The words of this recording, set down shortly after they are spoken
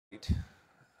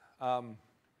I'd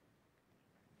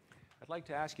like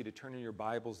to ask you to turn in your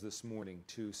Bibles this morning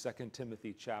to 2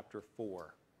 Timothy chapter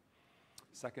 4.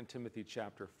 2 Timothy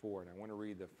chapter 4, and I want to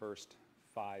read the first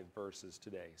 5 verses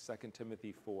today. 2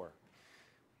 Timothy 4.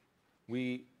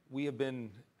 We have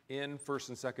been in 1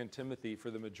 and 2 Timothy for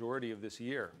the majority of this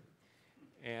year,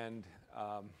 and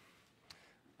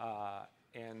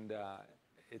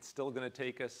it's still going to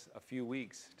take us a few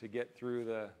weeks to get through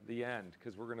the end,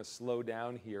 because we're going to slow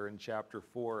down here in chapter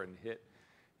 4 and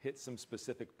hit some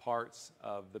specific parts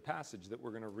of the passage that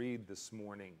we're going to read this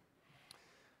morning.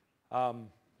 2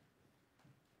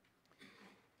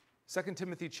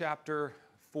 Timothy chapter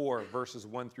 4, verses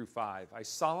 1 through 5. I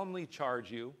solemnly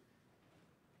charge you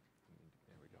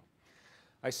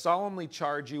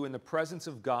in the presence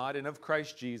of God and of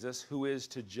Christ Jesus, who is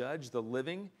to judge the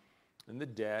living and the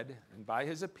dead, and by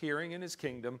his appearing in his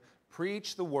kingdom,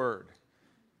 preach the word.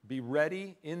 Be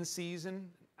ready in season,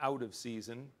 out of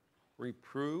season,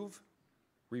 reprove,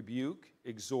 rebuke,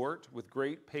 exhort with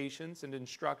great patience and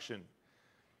instruction.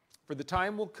 For the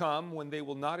time will come when they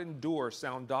will not endure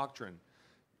sound doctrine,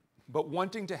 but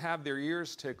wanting to have their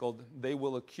ears tickled, they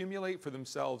will accumulate for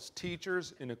themselves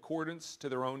teachers in accordance to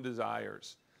their own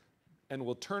desires, and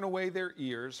will turn away their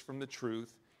ears from the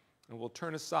truth, and will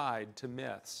turn aside to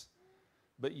myths.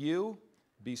 But you,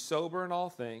 be sober in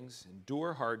all things,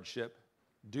 endure hardship,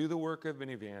 do the work of an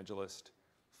evangelist,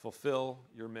 fulfill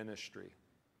your ministry.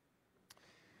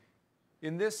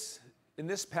 In this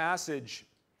passage,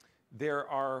 there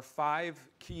are 5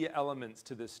 key elements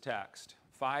to this text.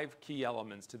 5 key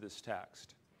elements to this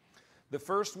text. The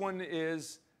first one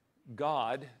is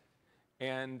God,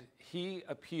 and he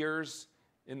appears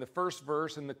in the first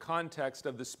verse in the context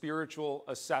of the spiritual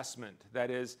assessment.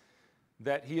 That is,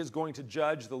 that he is going to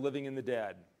judge the living and the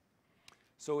dead.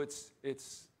 So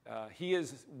he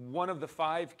is one of the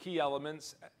 5 key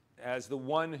elements as the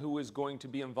one who is going to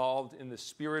be involved in the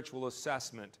spiritual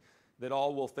assessment that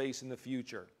all will face in the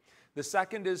future. The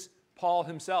second is Paul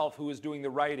himself, who is doing the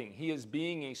writing. He is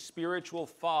being a spiritual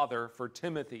father for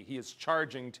Timothy. He is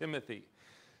charging Timothy.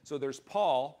 So there's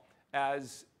Paul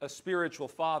as a spiritual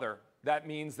father. That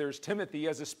means there's Timothy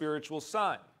as a spiritual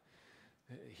son.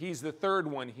 He's the third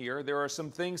one here. There are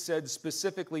some things said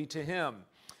specifically to him.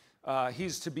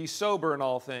 He's to be sober in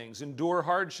all things, endure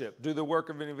hardship, do the work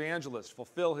of an evangelist,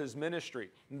 fulfill his ministry.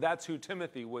 And that's who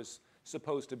Timothy was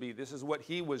supposed to be. This is what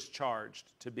he was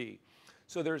charged to be.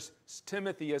 So there's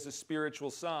Timothy as a spiritual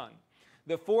son.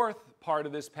 The fourth part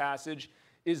of this passage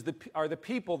are the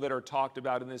people that are talked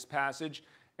about in this passage.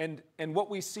 And what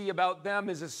we see about them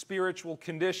is a spiritual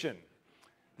condition,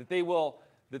 that they will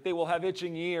have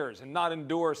itching ears and not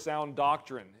endure sound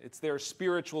doctrine. It's their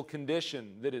spiritual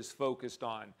condition that is focused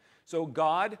on. So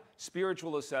God,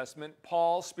 spiritual assessment;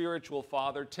 Paul, spiritual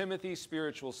father; Timothy,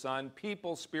 spiritual son;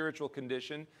 people, spiritual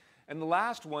condition. And the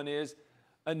last one is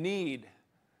a need.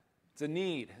 It's a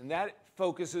need, and that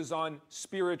focuses on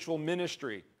spiritual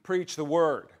ministry. Preach the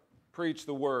word. Preach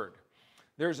the word.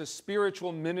 There's a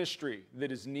spiritual ministry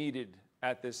that is needed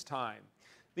at this time.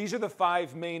 These are the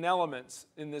 5 main elements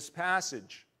in this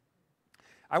passage.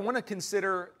 I want to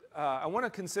consider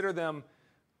them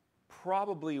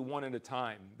probably one at a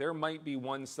time. There might be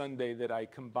one Sunday that I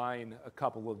combine a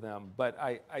couple of them, but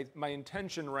my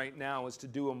intention right now is to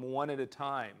do them one at a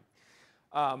time.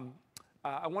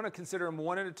 I want to consider them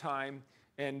one at a time,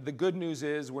 and the good news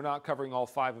is we're not covering all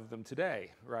 5 of them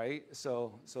today, right?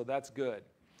 So that's good.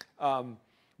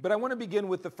 But I want to begin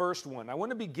with the first one. I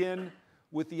want to begin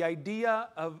with the idea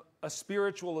of a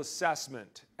spiritual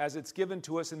assessment as it's given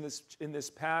to us in this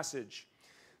passage.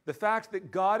 The fact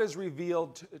that God is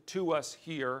revealed to us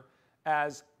here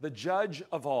as the judge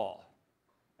of all.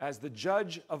 As the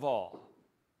judge of all.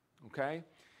 Okay?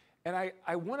 And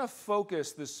I want to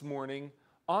focus this morning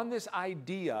on this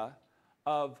idea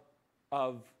of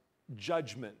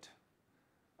judgment.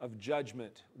 Of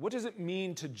judgment. What does it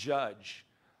mean to judge?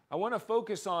 I want to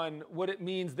focus on what it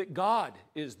means that God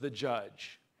is the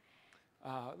judge.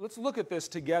 Let's look at this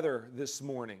together this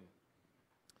morning.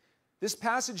 This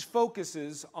passage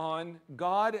focuses on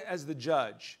God as the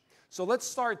judge. So let's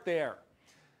start there.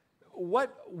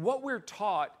 What we're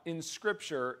taught in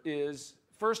Scripture is,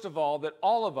 first of all, that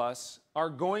all of us are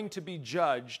going to be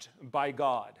judged by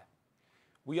God.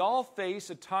 We all face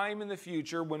a time in the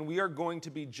future when we are going to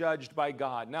be judged by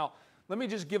God. Now, let me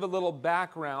just give a little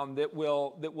background that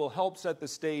will help set the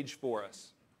stage for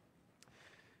us.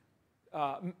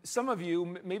 Some of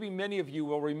you, maybe many of you,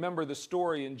 will remember the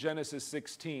story in Genesis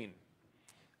 16.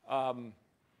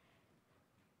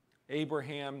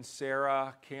 Abraham,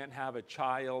 Sarah can't have a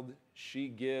child. She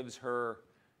gives her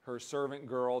her servant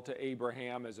girl to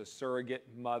Abraham as a surrogate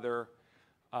mother.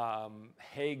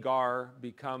 Hagar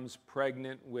becomes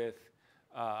pregnant with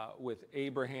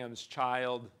Abraham's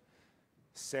child.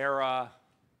 Sarah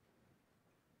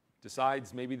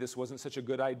decides maybe this wasn't such a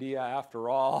good idea after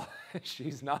all.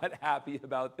 She's not happy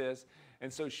about this.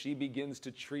 And so she begins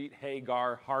to treat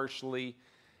Hagar harshly.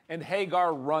 And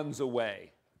Hagar runs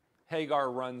away. Hagar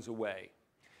runs away.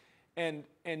 And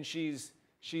she's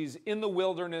in the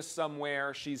wilderness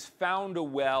somewhere. She's found a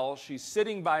well. She's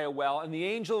sitting by a well. And the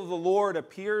angel of the Lord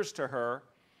appears to her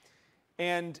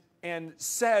and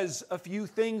says a few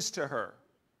things to her.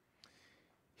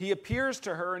 He appears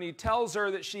to her and he tells her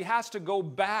that she has to go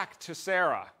back to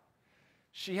Sarah.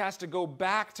 She has to go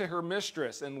back to her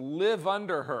mistress and live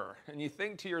under her. And you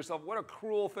think to yourself, what a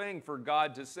cruel thing for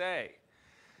God to say.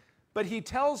 But he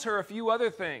tells her a few other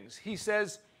things. He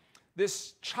says,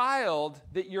 this child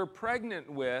that you're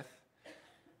pregnant with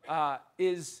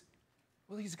he's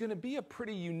going to be a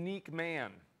pretty unique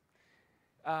man.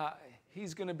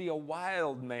 He's going to be a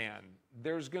wild man.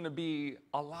 There's going to be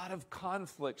a lot of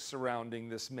conflict surrounding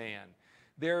this man.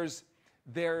 He's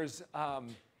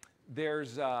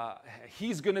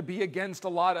going to be against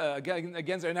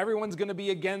and everyone's going to be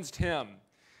against him.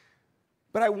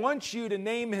 But I want you to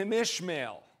name him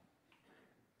Ishmael.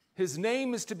 His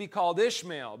name is to be called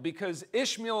Ishmael because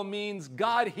Ishmael means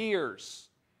God hears.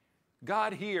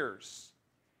 God hears.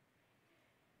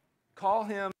 Call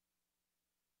him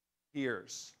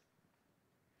hears.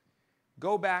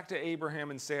 Go back to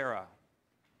Abraham and Sarah.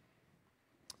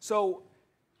 So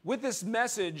with this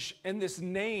message and this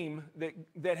name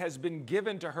that has been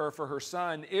given to her for her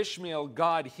son, Ishmael,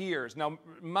 God hears. Now,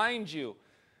 mind you,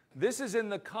 this is in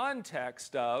the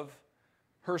context of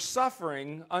her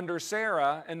suffering under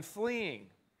Sarah and fleeing.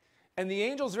 And the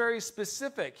angel's very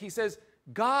specific. He says,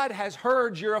 God has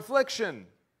heard your affliction.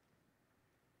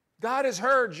 God has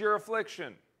heard your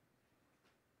affliction.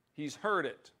 He's heard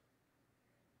it.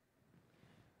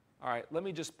 All right, let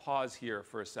me just pause here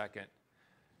for a second.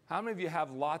 How many of you have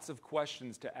lots of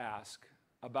questions to ask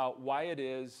about why it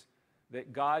is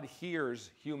that God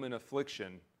hears human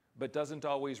affliction but doesn't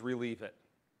always relieve it?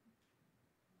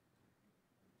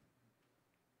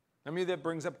 I mean, that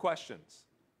brings up questions.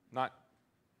 Not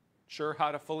sure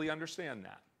how to fully understand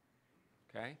that.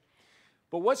 Okay?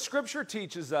 But what Scripture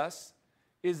teaches us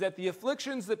is that the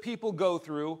afflictions that people go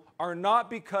through are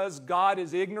not because God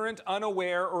is ignorant,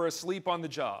 unaware, or asleep on the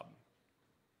job.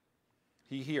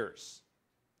 He hears.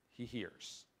 He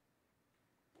hears.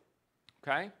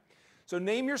 Okay? So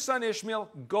name your son Ishmael.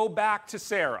 Go back to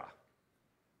Sarah.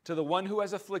 To the one who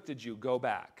has afflicted you, go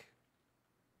back.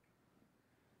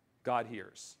 God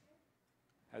hears.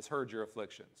 Has heard your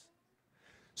afflictions.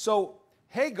 So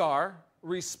Hagar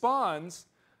responds,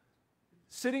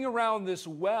 sitting around this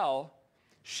well,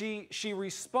 she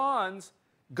responds,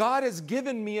 God has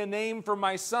given me a name for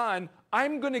my son.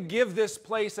 I'm going to give this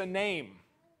place a name.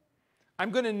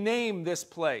 I'm going to name this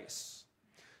place.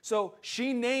 So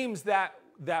she names that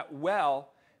well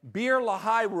Bir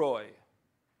Lahai Roi.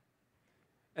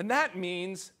 And that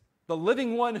means the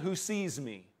living one who sees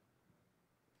me.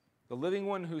 The living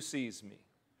one who sees me.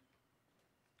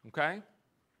 Okay?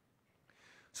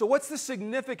 So what's the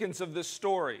significance of this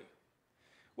story?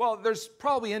 Well, there's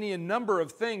probably any number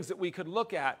of things that we could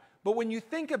look at, but when you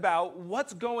think about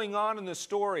what's going on in the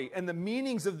story and the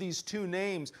meanings of these two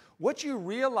names, what you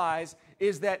realize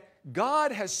is that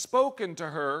God has spoken to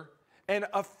her and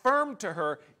affirmed to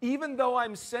her, even though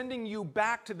I'm sending you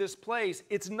back to this place,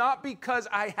 it's not because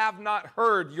I have not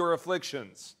heard your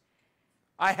afflictions.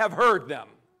 I have heard them.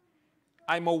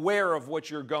 I'm aware of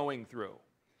what you're going through.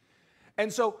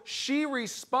 And so she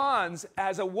responds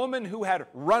as a woman who had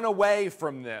run away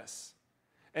from this.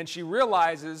 And she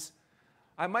realizes,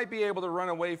 I might be able to run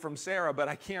away from Sarah, but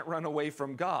I can't run away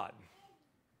from God.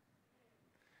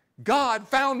 God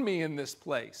found me in this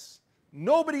place.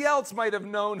 Nobody else might have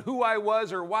known who I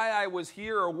was or why I was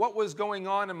here or what was going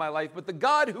on in my life, but the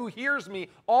God who hears me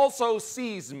also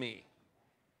sees me.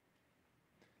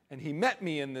 And he met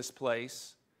me in this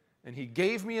place, and he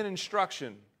gave me an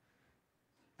instruction.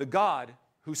 The God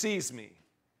who sees me.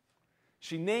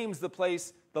 She names the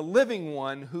place the living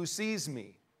one who sees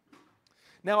me.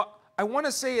 Now, I want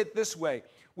to say it this way.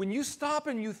 When you stop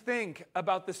and you think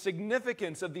about the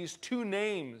significance of these two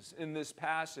names in this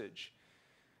passage,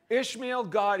 Ishmael,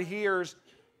 God hears,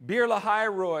 Bir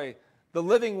Lahai Roi, the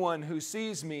living one who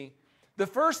sees me, the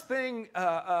first thing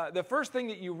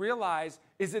that you realize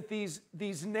is that these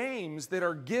names that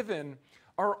are given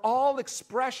are all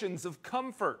expressions of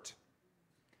comfort.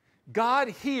 God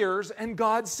hears and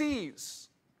God sees.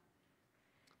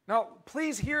 Now,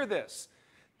 please hear this.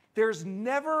 There's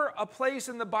never a place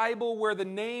in the Bible where the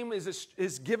name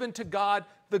is given to God,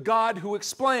 the God who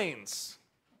explains.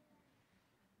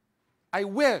 I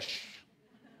wish.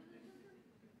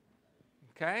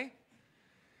 Okay?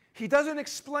 He doesn't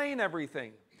explain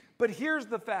everything. But here's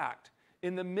the fact.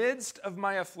 In the midst of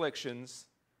my afflictions,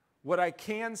 what I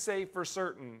can say for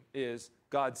certain is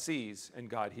God sees and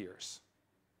God hears.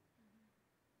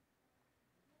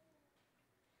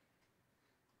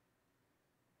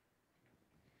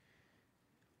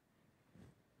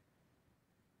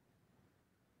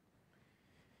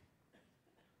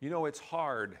 You know, it's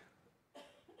hard.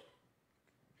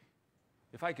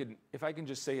 If I can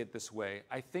just say it this way,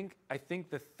 I think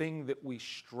the thing that we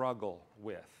struggle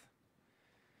with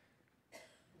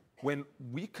when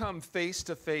we come face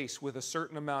to face with a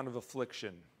certain amount of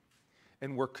affliction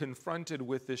and we're confronted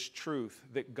with this truth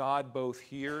that God both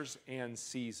hears and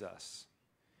sees us,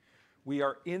 we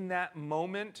are in that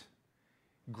moment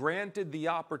granted the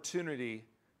opportunity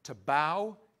to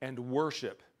bow and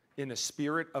worship in a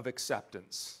spirit of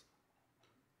acceptance.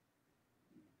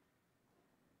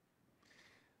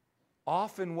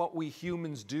 Often what we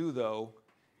humans do, though,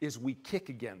 is we kick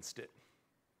against it.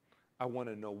 I want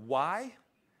to know why,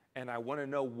 and I want to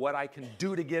know what I can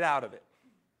do to get out of it.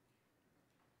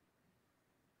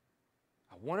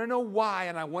 I want to know why,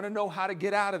 and I want to know how to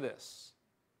get out of this.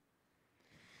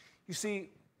 You see,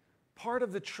 part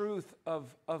of the truth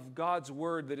of God's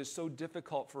word that is so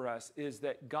difficult for us is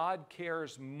that God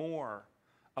cares more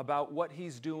about what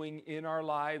he's doing in our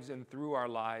lives and through our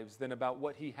lives than about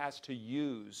what he has to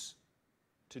use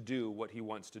to do what he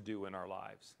wants to do in our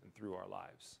lives and through our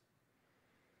lives.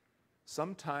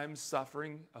 Sometimes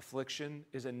suffering, affliction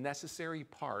is a necessary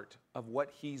part of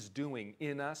what he's doing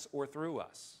in us or through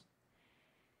us.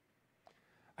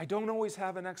 I don't always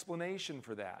have an explanation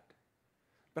for that,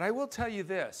 but I will tell you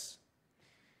this.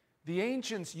 The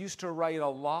ancients used to write a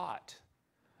lot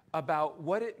about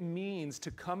what it means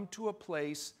to come to a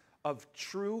place of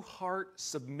true heart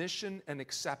submission and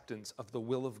acceptance of the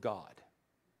will of God.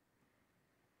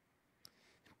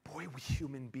 Boy, we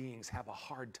human beings have a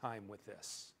hard time with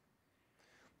this.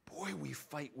 Boy, we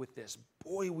fight with this.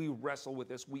 Boy, we wrestle with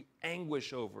this. We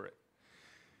anguish over it.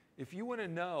 If you want to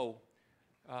know,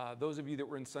 those of you that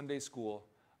were in Sunday school,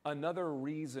 another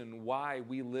reason why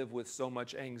we live with so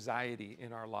much anxiety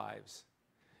in our lives,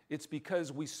 it's because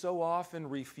we so often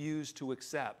refuse to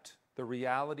accept the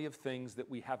reality of things that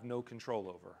we have no control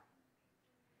over,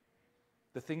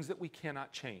 the things that we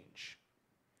cannot change.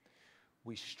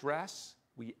 We stress,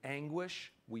 we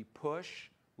anguish, we push,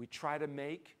 we try to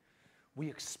make, we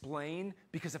explain,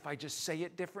 because if I just say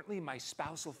it differently, my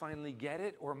spouse will finally get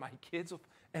it, or my kids will,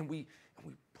 and we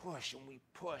push and we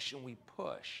push and we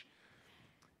push.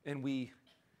 And we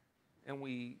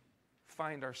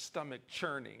find our stomach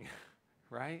churning,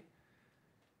 right?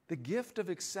 The gift of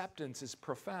acceptance is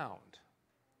profound.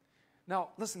 Now,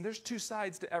 listen, there's two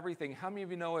sides to everything. How many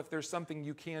of you know if there's something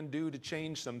you can do to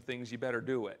change some things, you better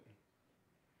do it?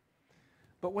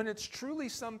 But when it's truly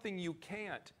something you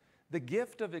can't, the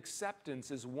gift of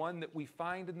acceptance is one that we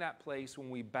find in that place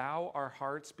when we bow our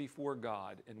hearts before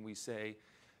God and we say,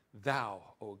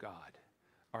 "Thou, O God,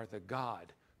 are the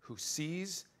God who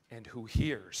sees and who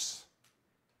hears.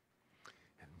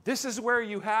 And this is where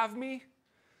you have me,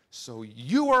 so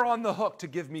you are on the hook to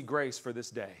give me grace for this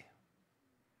day."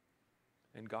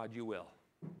 And God, you will.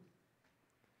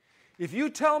 If you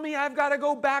tell me I've got to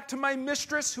go back to my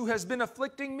mistress who has been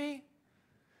afflicting me,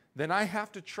 then I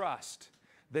have to trust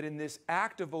that in this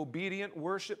act of obedient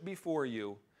worship before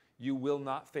you, you will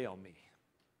not fail me.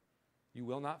 You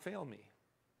will not fail me.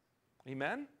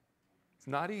 Amen? It's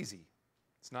not easy.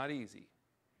 It's not easy.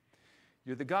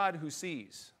 You're the God who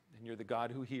sees, and you're the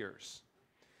God who hears.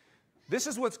 This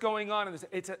is what's going on in this.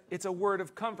 It's a word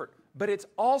of comfort, but it's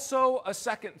also a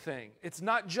second thing. It's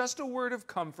not just a word of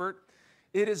comfort.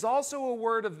 It is also a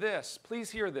word of this.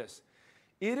 Please hear this.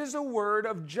 It is a word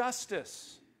of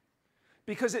justice,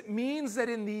 because it means that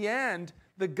in the end,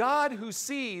 the God who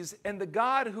sees and the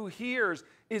God who hears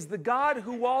is the God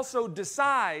who also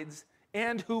decides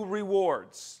and who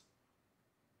rewards.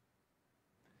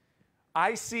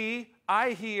 I see,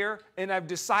 I hear, and I've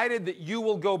decided that you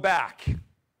will go back.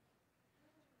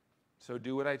 So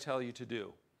do what I tell you to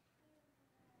do.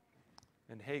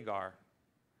 And Hagar,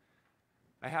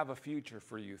 I have a future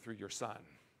for you through your son.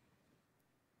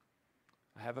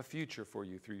 I have a future for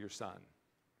you through your son.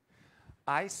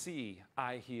 I see,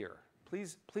 I hear.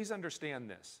 Please understand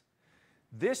this.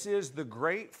 This is the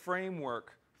great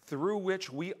framework through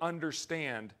which we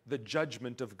understand the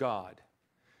judgment of God.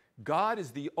 God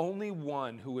is the only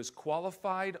one who is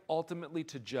qualified ultimately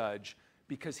to judge,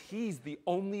 because he's the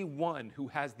only one who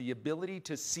has the ability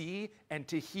to see and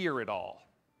to hear it all.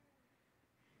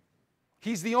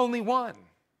 He's the only one.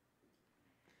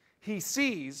 He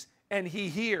sees and he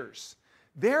hears.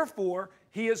 Therefore,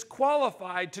 he is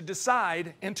qualified to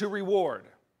decide and to reward.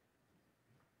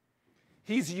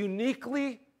 He's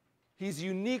uniquely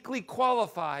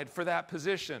qualified for that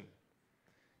position.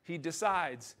 He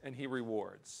decides and he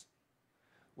rewards.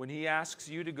 When he asks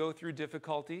you to go through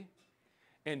difficulty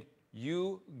and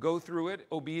you go through it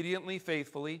obediently,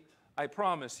 faithfully, I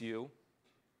promise you,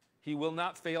 he will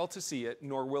not fail to see it,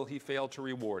 nor will he fail to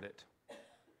reward it.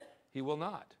 He will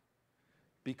not,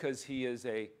 because he is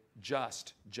a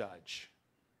just judge.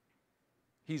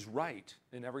 He's right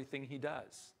in everything he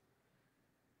does.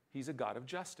 He's a God of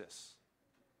justice.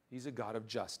 He's a God of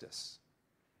justice.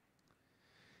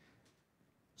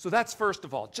 So that's first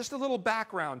of all, just a little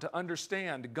background to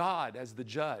understand God as the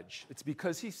judge. It's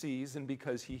because he sees and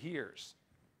because he hears.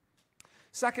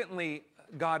 Secondly,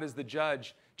 God as the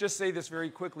judge, just say this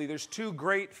very quickly, there's two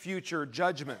great future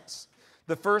judgments.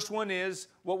 The first one is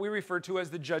what we refer to as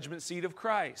the judgment seat of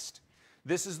Christ.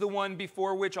 This is the one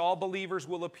before which all believers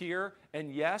will appear,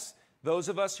 and yes, those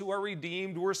of us who are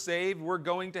redeemed, we're saved, we're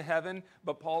going to heaven,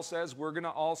 but Paul says we're going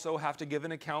to also have to give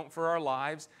an account for our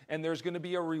lives, and there's going to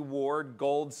be a reward,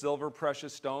 gold, silver,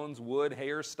 precious stones, wood,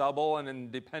 hair, stubble, and then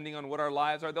depending on what our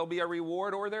lives are, there'll be a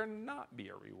reward or there'll not be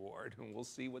a reward, and we'll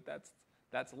see what that's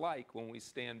like when we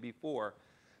stand before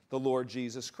the Lord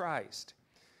Jesus Christ.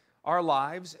 Our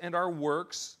lives and our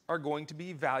works are going to be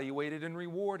evaluated and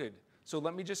rewarded. So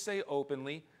let me just say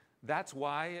openly, that's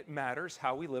why it matters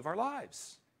how we live our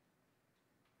lives.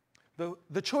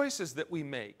 The choices that we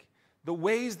make, the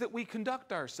ways that we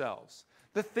conduct ourselves,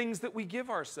 the things that we give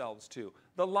ourselves to,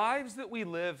 the lives that we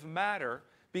live matter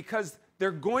because they're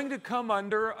going to come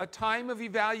under a time of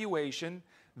evaluation.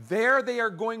 There they are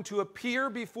going to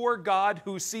appear before God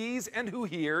who sees and who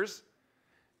hears,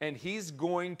 and he's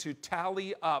going to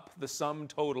tally up the sum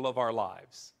total of our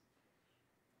lives.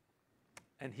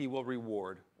 And he will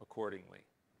reward accordingly.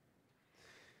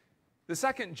 The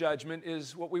second judgment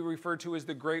is what we refer to as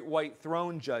the Great White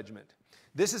Throne Judgment.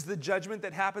 This is the judgment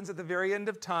that happens at the very end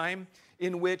of time,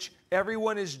 in which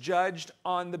everyone is judged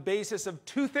on the basis of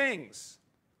two things.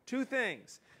 Two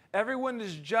things. Everyone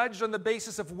is judged on the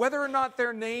basis of whether or not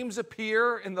their names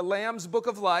appear in the Lamb's Book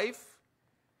of Life.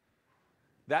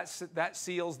 That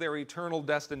seals their eternal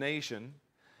destination.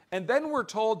 And then we're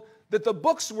told that the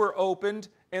books were opened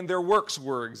and their works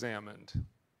were examined.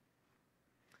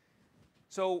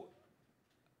 So,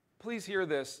 please hear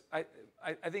this. I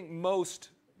think most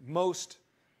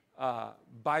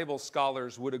Bible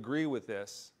scholars would agree with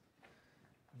this,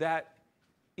 that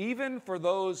even for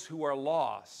those who are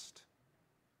lost,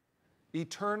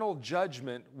 eternal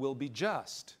judgment will be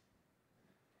just.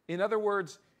 In other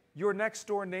words, your next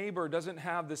door neighbor doesn't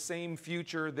have the same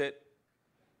future that,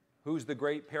 who's the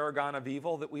great paragon of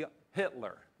evil that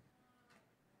Hitler.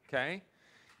 Okay?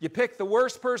 You pick the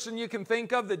worst person you can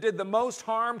think of that did the most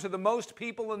harm to the most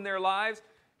people in their lives,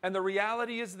 and the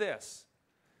reality is this.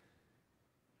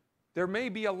 There may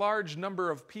be a large number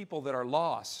of people that are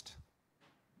lost,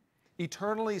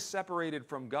 eternally separated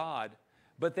from God,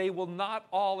 but they will not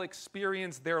all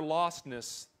experience their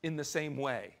lostness in the same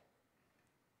way.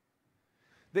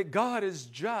 That God is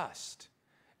just,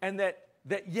 and that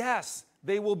yes,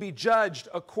 they will be judged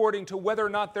according to whether or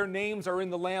not their names are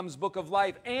in the Lamb's Book of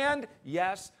Life. And,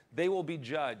 yes, they will be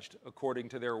judged according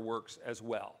to their works as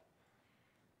well.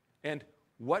 And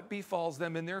what befalls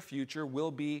them in their future will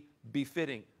be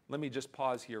befitting. Let me just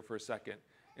pause here for a second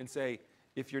and say,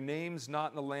 if your name's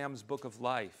not in the Lamb's Book of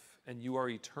Life and you are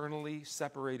eternally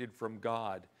separated from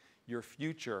God, your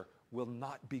future will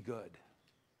not be good.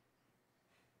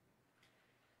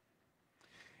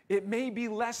 It may be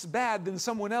less bad than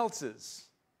someone else's,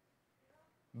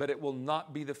 but it will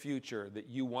not be the future that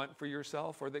you want for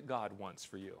yourself or that God wants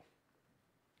for you.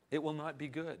 It will not be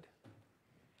good.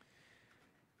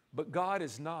 But God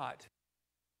is not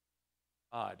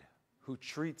God who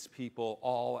treats people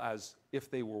all as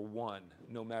if they were one,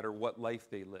 no matter what life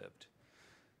they lived.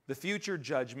 The future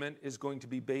judgment is going to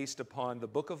be based upon the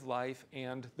Book of Life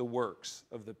and the works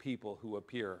of the people who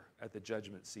appear at the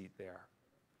judgment seat there.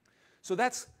 So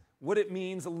that's what it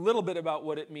means, a little bit about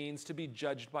what it means to be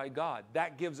judged by God.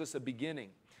 That gives us a beginning.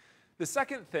 The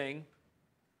second thing,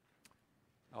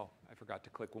 I forgot to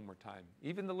click one more time.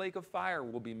 Even the lake of fire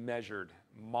will be measured,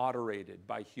 moderated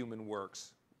by human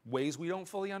works, ways we don't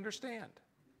fully understand.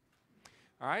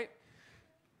 All right?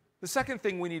 The second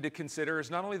thing we need to consider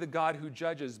is not only the God who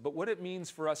judges, but what it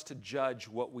means for us to judge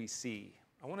what we see.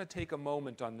 I want to take a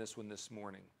moment on this one this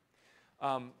morning.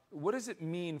 What does it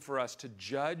mean for us to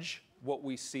judge what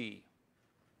we see?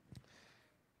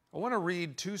 I want to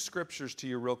read two scriptures to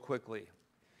you real quickly.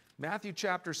 Matthew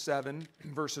chapter 7,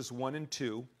 verses 1 and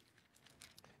 2.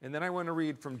 And then I want to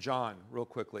read from John real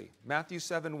quickly. Matthew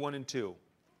 7, 1 and 2.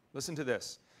 Listen to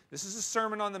this. This is a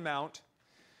Sermon on the Mount.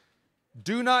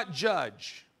 Do not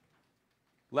judge,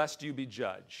 lest you be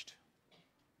judged.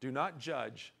 Do not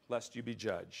judge, lest you be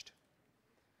judged.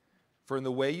 For in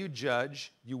the way you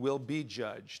judge, you will be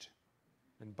judged.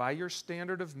 And by your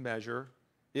standard of measure,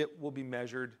 it will be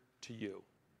measured to you.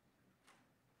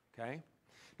 Okay?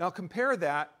 Now compare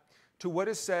that to what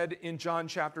is said in John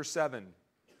chapter 7.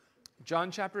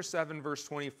 John chapter 7, verse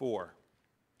 24.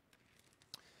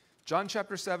 John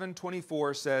chapter 7,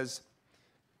 24 says,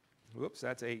 whoops,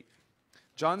 that's 8.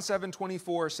 John 7,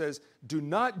 24 says, do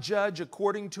not judge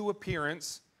according to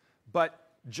appearance,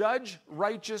 but judge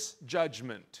righteous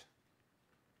judgment.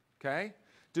 Okay?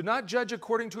 Do not judge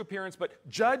according to appearance, but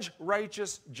judge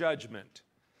righteous judgment.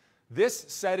 This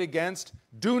set against,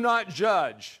 do not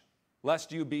judge,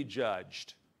 lest you be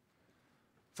judged.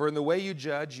 For in the way you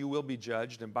judge, you will be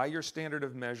judged, and by your standard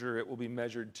of measure, it will be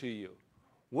measured to you.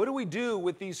 What do we do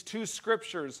with these two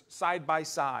scriptures side by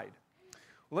side?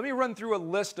 Let me run through a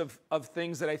list of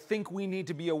things that I think we need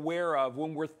to be aware of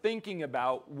when we're thinking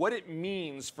about what it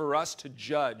means for us to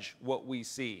judge what we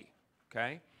see.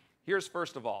 Okay? Here's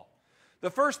first of all. The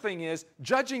first thing is,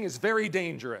 judging is very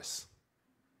dangerous.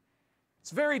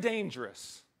 It's very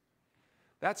dangerous.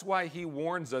 That's why he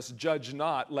warns us, judge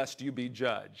not, lest you be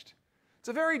judged. It's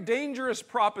a very dangerous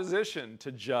proposition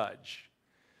to judge,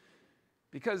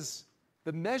 because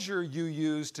the measure you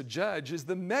use to judge is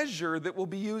the measure that will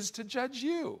be used to judge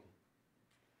you.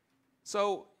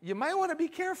 So you might want to be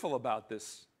careful about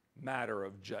this matter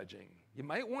of judging. You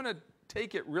might want to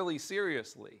take it really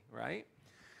seriously, right?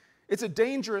 It's a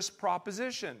dangerous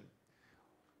proposition.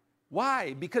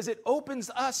 Why? Because it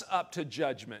opens us up to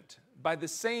judgment by the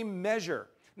same measure.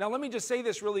 Now let me just say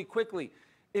this really quickly.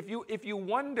 If you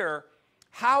wonder,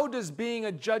 how does being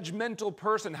a judgmental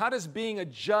person, how does being a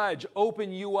judge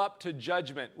open you up to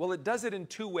judgment? Well, it does it in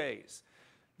two ways.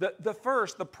 The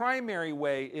first, the primary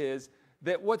way, is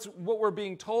that what we're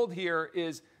being told here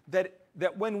is that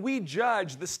when we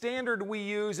judge, the standard we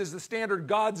use is the standard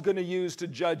God's going to use to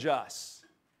judge us.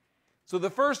 So the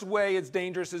first way it's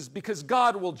dangerous is because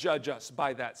God will judge us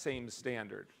by that same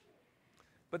standard.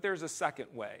 But there's a second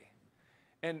way.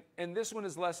 And this one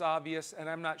is less obvious, and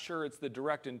I'm not sure it's the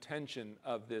direct intention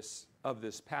of this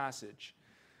passage.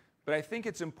 But I think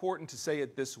it's important to say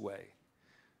it this way.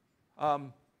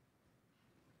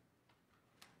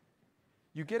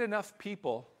 You get enough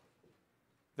people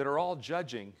that are all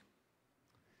judging,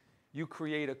 you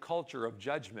create a culture of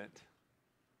judgment.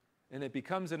 And it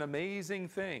becomes an amazing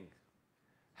thing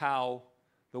how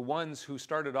the ones who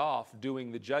started off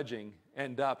doing the judging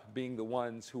end up being the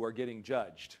ones who are getting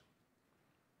judged.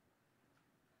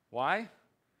 Why?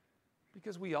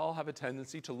 Because we all have a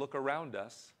tendency to look around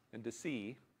us and to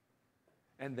see,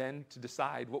 and then to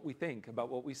decide what we think about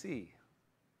what we see.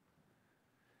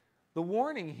 The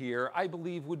warning here, I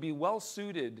believe, would be well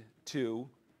suited to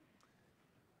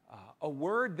a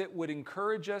word that would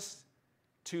encourage us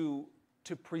to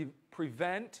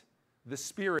prevent the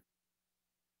Spirit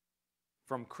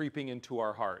from creeping into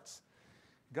our hearts.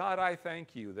 God, I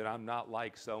thank you that I'm not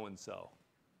like so-and-so.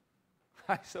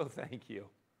 I so thank you.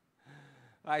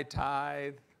 I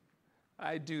tithe,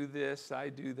 I do this, I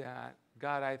do that.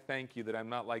 God, I thank you that I'm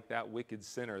not like that wicked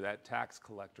sinner, that tax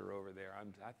collector over there.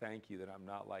 I thank you that I'm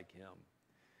not like him.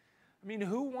 I mean,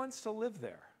 who wants to live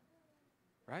there,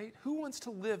 right? Who wants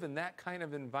to live in that kind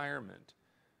of environment?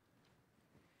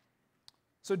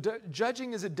 So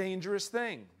judging is a dangerous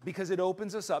thing because it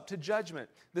opens us up to judgment.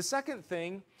 The second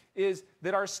thing is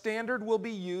that our standard will be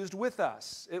used with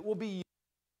us. It will be used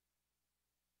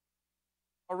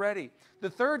already. The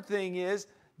third thing is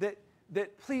that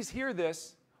please hear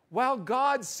this, while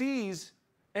God sees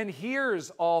and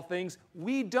hears all things,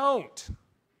 we don't.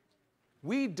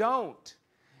 We don't.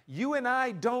 You and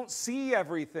I don't see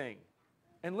everything.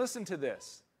 And listen to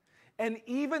this. And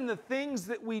even the things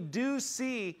that we do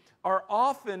see are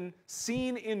often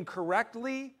seen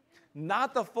incorrectly,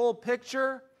 not the full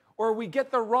picture, or we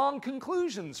get the wrong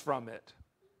conclusions from it.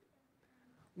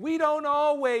 We don't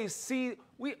always see,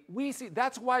 we see,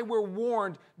 that's why we're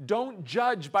warned, don't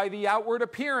judge by the outward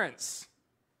appearance.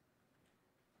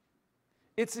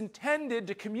 It's intended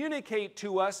to communicate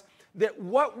to us that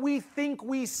what we think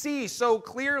we see so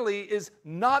clearly is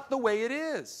not the way it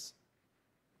is.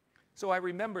 So I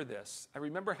remember this. I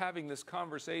remember having this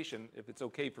conversation, if it's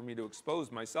okay for me to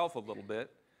expose myself a little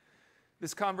bit.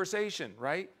 This conversation,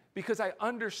 right? because I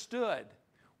understood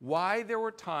why there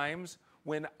were times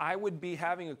when I would be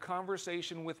having a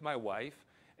conversation with my wife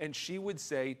and she would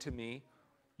say to me,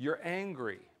 "You're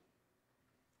angry."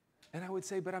 And I would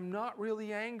say, "But I'm not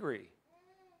really angry."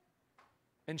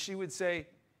 And she would say,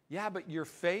 "Yeah, but your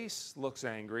face looks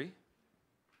angry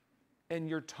and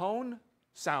your tone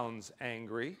sounds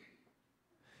angry."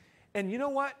 And you know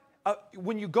what?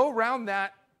 When you go around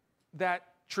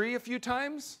that tree a few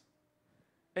times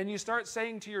and you start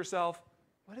saying to yourself,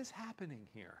 "What is happening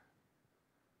here?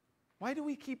 Why do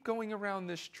we keep going around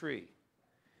this tree?"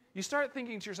 You start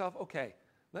thinking to yourself, "Okay,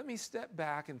 let me step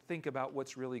back and think about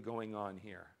what's really going on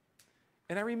here."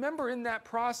 And I remember in that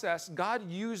process,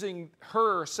 God using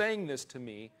her saying this to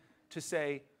me to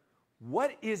say,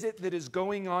 what is it that is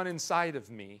going on inside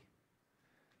of me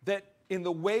that in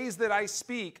the ways that I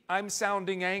speak, I'm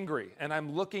sounding angry and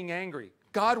I'm looking angry?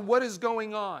 God, what is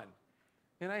going on?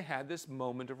 And I had this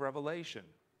moment of revelation.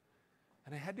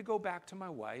 And I had to go back to my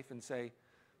wife and say,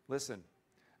 "Listen,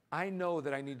 I know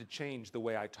that I need to change the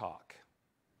way I talk.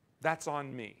 That's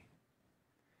on me.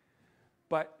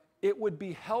 But it would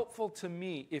be helpful to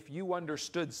me if you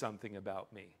understood something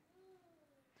about me.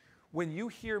 When you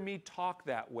hear me talk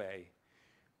that way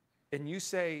and you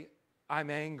say,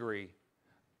 'I'm angry,'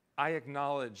 I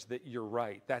acknowledge that you're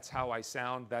right. That's how I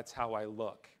sound. That's how I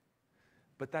look.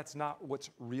 But that's not what's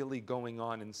really going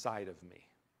on inside of me.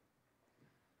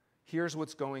 Here's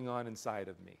what's going on inside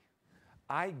of me.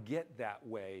 I get that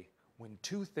way when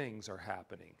two things are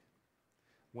happening.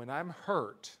 When I'm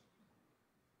hurt,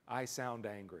 I sound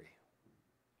angry.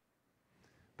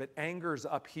 But anger's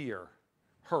up here.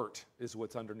 Hurt is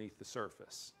what's underneath the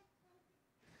surface.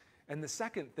 And the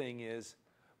second thing is,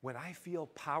 when I feel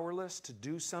powerless to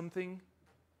do something,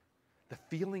 the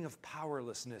feeling of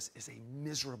powerlessness is a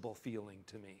miserable feeling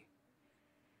to me.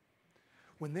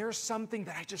 When there's something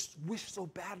that I just wish so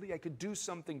badly I could do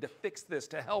something to fix this,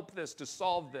 to help this, to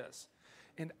solve this,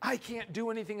 and I can't do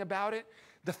anything about it,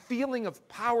 the feeling of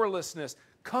powerlessness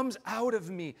comes out of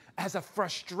me as a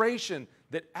frustration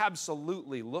that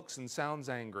absolutely looks and sounds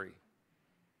angry.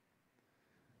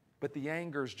 But the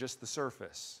anger is just the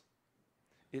surface.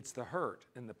 It's the hurt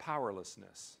and the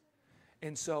powerlessness.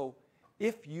 And so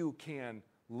if you can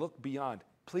look beyond,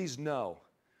 please know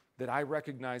that I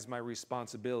recognize my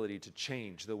responsibility to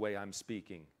change the way I'm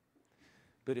speaking.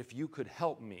 But if you could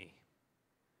help me,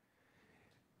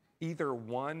 either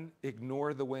one,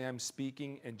 ignore the way I'm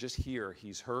speaking and just hear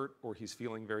he's hurt or he's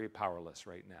feeling very powerless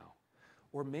right now.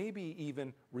 Or maybe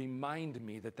even remind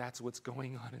me that that's what's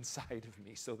going on inside of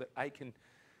me so that I can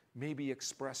maybe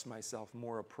express myself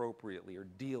more appropriately or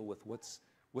deal with what's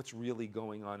really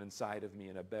going on inside of me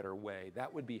in a better way.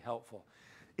 That would be helpful.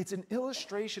 It's an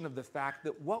illustration of the fact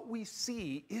that what we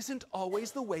see isn't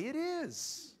always the way it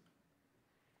is.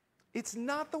 It's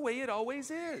not the way it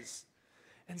always is.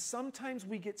 And sometimes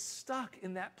we get stuck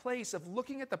in that place of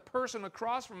looking at the person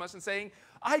across from us and saying,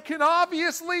 "I can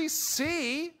obviously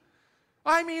see.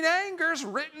 I mean, anger's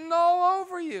written all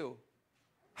over you.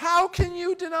 How can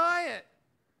you deny it?"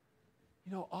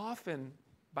 You know, often,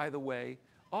 by the way,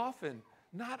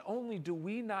 not only do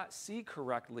we not see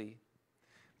correctly,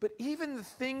 but even the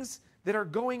things that are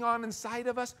going on inside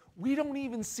of us, we don't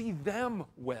even see them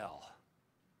well.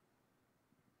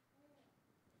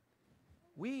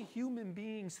 We human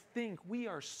beings think we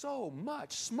are so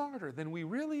much smarter than we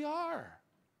really are.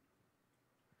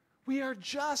 We are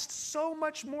just so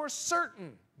much more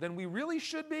certain than we really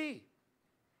should be.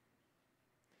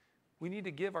 We need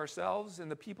to give ourselves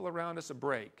and the people around us a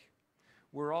break.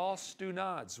 We're all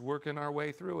stu-nods working our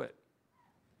way through it.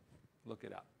 Look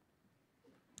it up.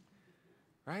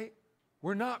 Right?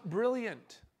 We're not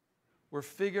brilliant. We're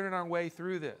figuring our way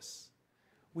through this.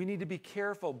 We need to be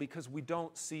careful because we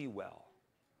don't see well.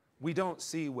 We don't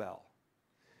see well.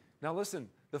 Now listen,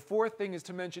 the fourth thing is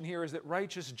to mention here is that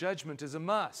righteous judgment is a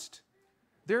must.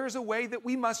 There is a way that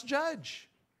we must judge.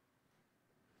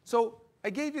 So I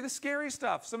gave you the scary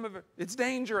stuff. Some of it, it's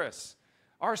dangerous.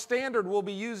 Our standard will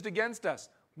be used against us.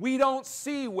 We don't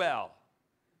see well.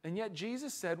 And yet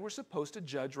Jesus said we're supposed to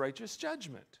judge righteous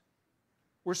judgment.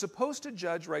 We're supposed to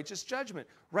judge righteous judgment.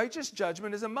 Righteous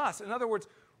judgment is a must. In other words,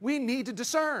 we need to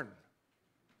discern.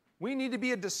 We need to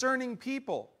be a discerning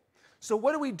people. So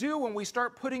what do we do when we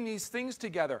start putting these things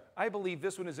together? I believe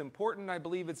this one is important. I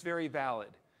believe it's very valid.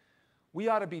 We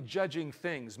ought to be judging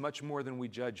things much more than we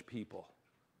judge people.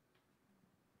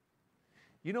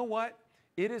 You know what?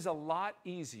 It is a lot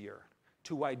easier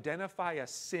to identify a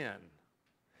sin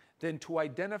than to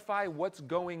identify what's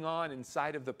going on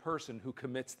inside of the person who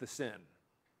commits the sin.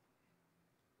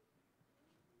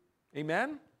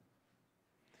 Amen?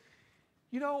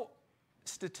 You know,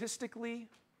 statistically,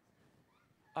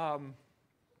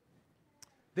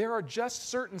 there are just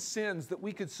certain sins that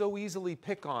we could so easily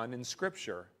pick on in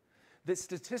Scripture that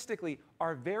statistically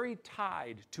are very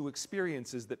tied to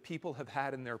experiences that people have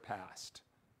had in their past.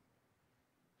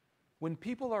 When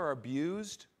people are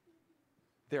abused,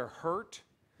 they're hurt,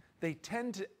 they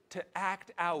tend to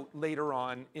act out later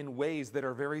on in ways that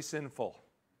are very sinful.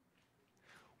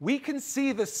 We can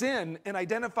see the sin and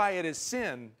identify it as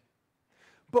sin,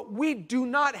 but we do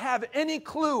not have any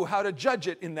clue how to judge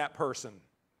it in that person.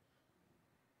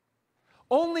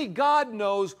 Only God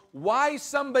knows why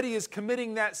somebody is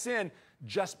committing that sin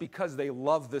just because they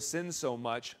love the sin so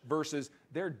much versus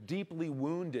they're deeply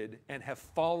wounded and have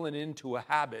fallen into a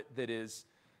habit that is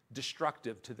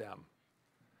destructive to them.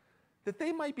 That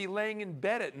they might be laying in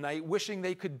bed at night wishing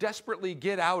they could desperately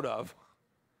get out of.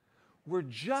 We're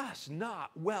just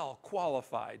not well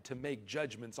qualified to make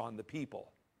judgments on the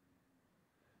people.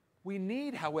 We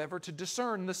need, however, to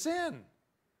discern the sin.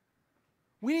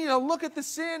 We need to look at the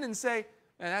sin and say,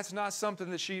 and that's not something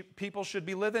that people should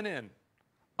be living in.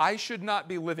 I should not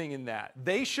be living in that.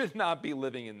 They should not be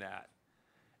living in that.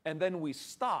 And then we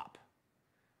stop.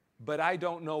 But I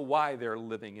don't know why they're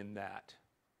living in that.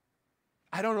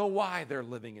 I don't know why they're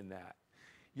living in that.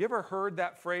 You ever heard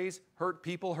that phrase, hurt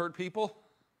people, hurt people?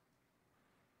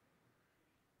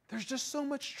 There's just so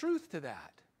much truth to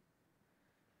that.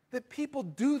 That people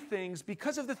do things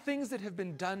because of the things that have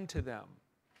been done to them.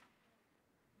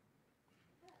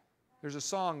 There's a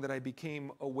song that I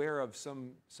became aware of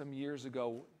some years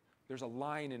ago. There's a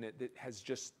line in it that has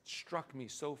just struck me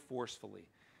so forcefully.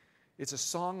 It's a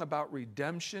song about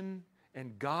redemption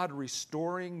and God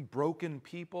restoring broken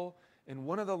people. And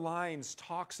one of the lines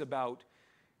talks about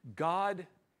God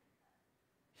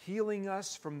healing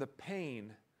us from the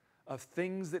pain of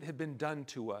things that have been done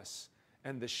to us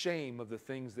and the shame of the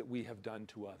things that we have done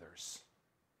to others.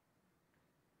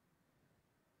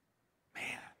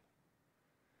 Man,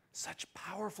 such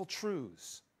powerful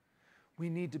truths. We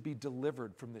need to be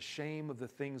delivered from the shame of the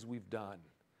things we've done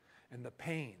and the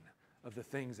pain of the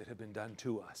things that have been done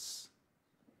to us.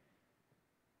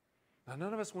 Now,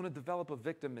 none of us want to develop a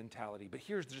victim mentality, but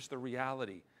here's just the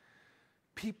reality.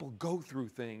 People go through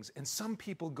things, and some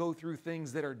people go through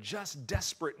things that are just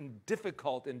desperate and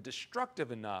difficult and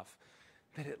destructive enough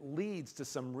that it leads to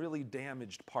some really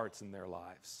damaged parts in their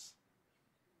lives.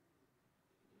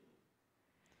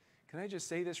 Can I just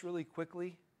say this really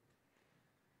quickly?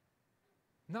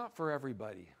 Not for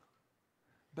everybody,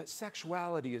 but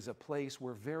sexuality is a place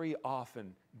where very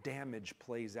often damage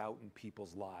plays out in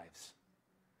people's lives.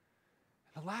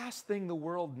 The last thing the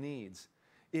world needs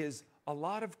is a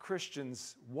lot of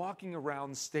Christians walking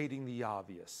around stating the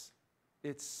obvious.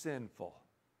 It's sinful.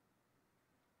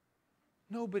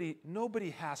 Nobody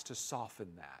has to soften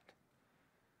that.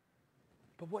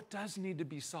 But what does need to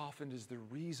be softened is the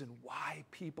reason why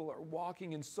people are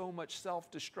walking in so much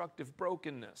self-destructive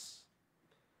brokenness.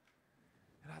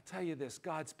 And I'll tell you this,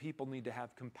 God's people need to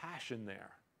have compassion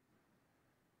there.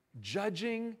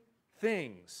 Judging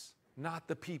things, not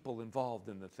the people involved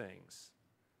in the things.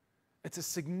 It's a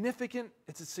significant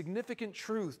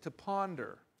truth to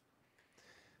ponder.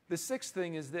 The sixth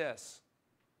thing is this.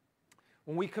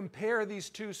 When we compare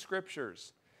these two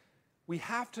scriptures, we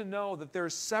have to know that there are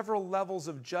several levels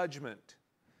of judgment.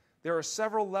 There are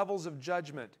several levels of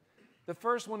judgment. The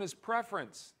first one is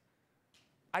preference.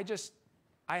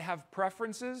 I have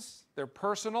preferences, they're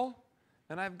personal,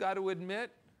 and I've got to admit,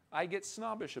 I get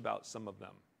snobbish about some of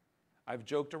them. I've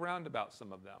joked around about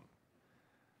some of them.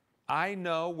 I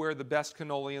know where the best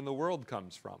cannoli in the world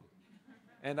comes from,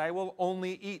 and I will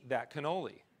only eat that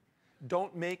cannoli.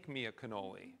 Don't make me a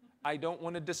cannoli. I don't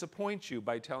want to disappoint you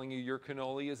by telling you your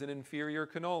cannoli is an inferior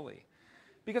cannoli.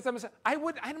 Because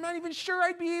I'm not even sure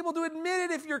I'd be able to admit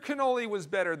it if your cannoli was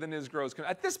better than Israel's cannoli.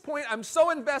 At this point, I'm so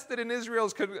invested in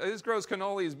Israel's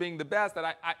cannoli as being the best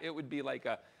that it would be like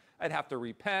I'd have to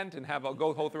repent and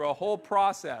go through a whole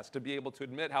process to be able to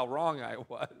admit how wrong I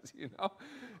was. You know,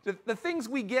 the things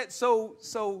we get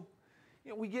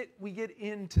we get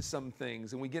into some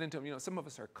things, and we get into them. You know, some of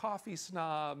us are coffee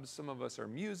snobs, some of us are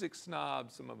music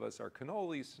snobs, some of us are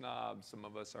cannoli snobs, some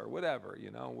of us are whatever.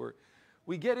 You know,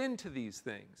 we get into these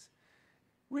things.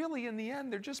 Really, in the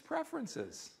end, they're just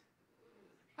preferences.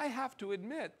 I have to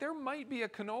admit, there might be a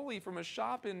cannoli from a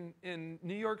shop in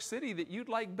New York City that you'd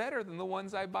like better than the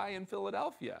ones I buy in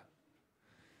Philadelphia.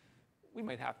 We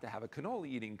might have to have a cannoli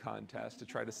eating contest to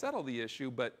try to settle the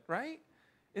issue, but right?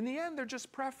 In the end, they're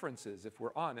just preferences, if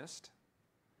we're honest.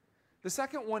 The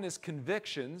second one is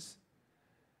convictions.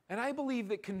 And I believe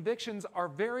that convictions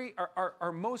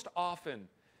are most often,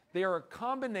 they are a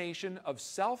combination of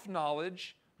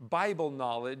self-knowledge, Bible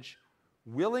knowledge,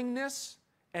 willingness,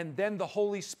 and then the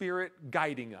Holy Spirit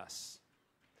guiding us.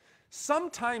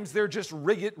 Sometimes they're just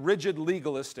rigid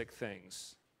legalistic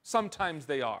things. Sometimes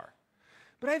they are.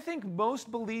 But I think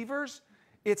most believers,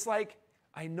 it's like,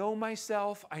 I know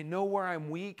myself, I know where I'm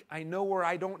weak, I know where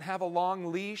I don't have a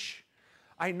long leash,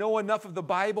 I know enough of the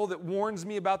Bible that warns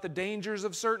me about the dangers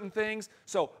of certain things,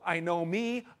 so I know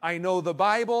me, I know the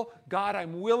Bible, God,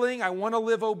 I'm willing, I want to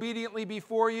live obediently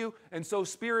before you, and so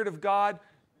Spirit of God,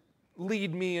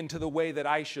 lead me into the way that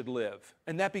I should live.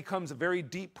 And that becomes a very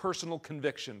deep personal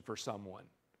conviction for someone.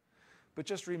 But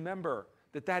just remember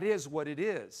that that is what it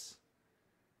is.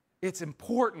 It's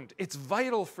important, it's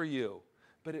vital for you,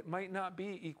 but it might not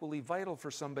be equally vital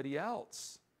for somebody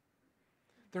else.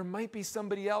 There might be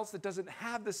somebody else that doesn't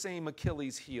have the same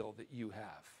Achilles heel that you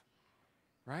have,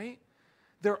 right?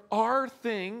 There are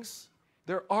things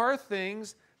that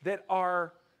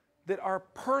are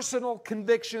personal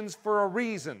convictions for a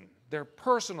reason. They're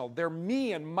personal. They're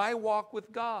me and my walk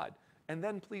with God. And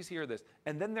then, please hear this,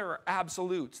 and then there are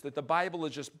absolutes that the Bible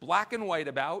is just black and white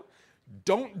about.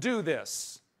 Don't do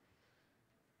this.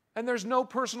 And there's no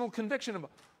personal conviction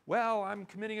about, well, I'm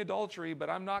committing adultery, but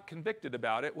I'm not convicted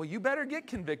about it. Well, you better get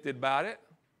convicted about it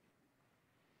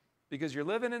because you're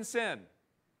living in sin.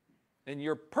 And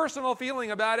your personal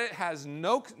feeling about it has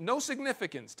no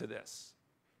significance to this,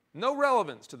 no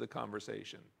relevance to the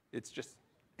conversation. It's just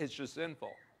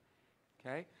sinful.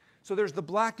 Okay? So there's the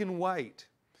black and white.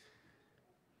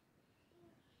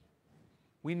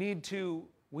 We need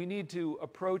to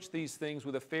approach these things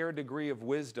with a fair degree of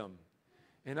wisdom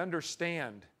and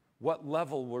understand what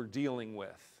level we're dealing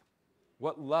with,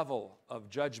 what level of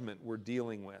judgment we're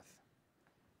dealing with.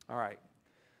 All right.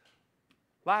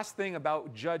 Last thing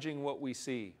about judging what we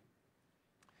see.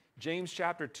 James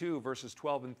chapter 2, verses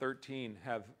 12 and 13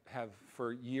 have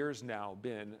for years now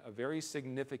been a very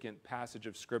significant passage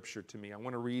of Scripture to me. I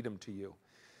want to read them to you.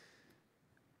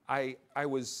 I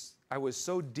was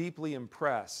so deeply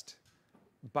impressed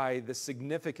by the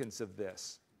significance of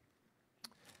this.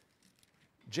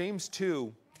 James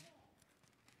 2,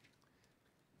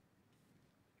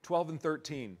 12 and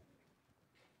 13.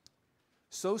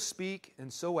 So speak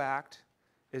and so act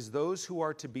as those who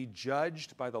are to be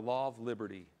judged by the law of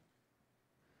liberty.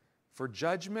 For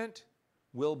judgment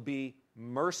will be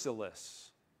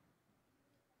merciless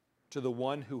to the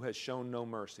one who has shown no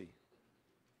mercy.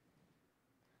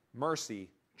 Mercy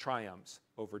triumphs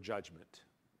over judgment.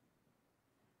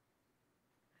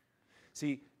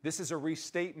 See, this is a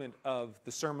restatement of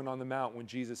the Sermon on the Mount when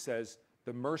Jesus says,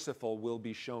 the merciful will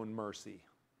be shown mercy.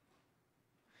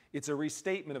 It's a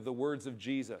restatement of the words of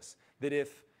Jesus, that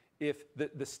if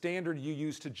the standard you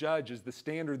use to judge is the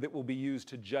standard that will be used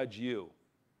to judge you.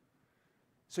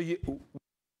 So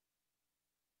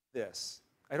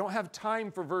I don't have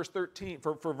time for verse 13,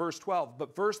 for verse 12,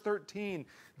 but verse 13,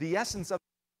 the essence of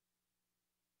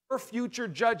your future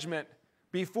judgment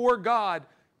before God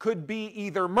could be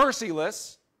either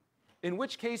merciless, in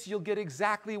which case you'll get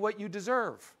exactly what you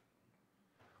deserve,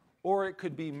 or it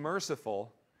could be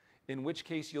merciful, in which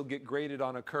case you'll get graded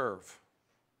on a curve,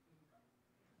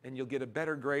 and you'll get a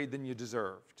better grade than you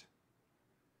deserved.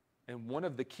 And one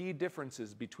of the key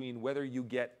differences between whether you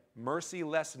get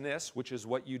mercilessness, which is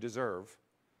what you deserve,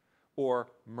 or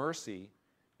mercy,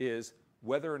 is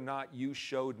whether or not you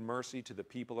showed mercy to the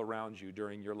people around you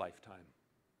during your lifetime.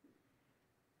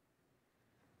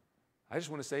 I just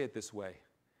want to say it this way.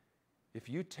 If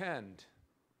you tend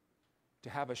to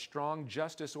have a strong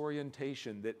justice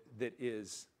orientation that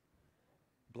is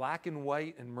black and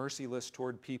white and merciless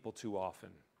toward people too often,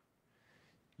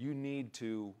 you need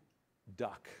to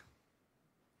duck.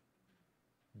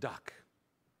 Duck.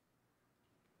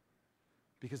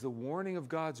 Because the warning of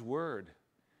God's word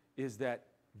is that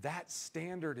that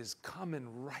standard is coming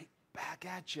right back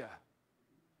at you.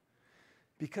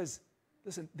 Because,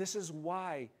 listen, this is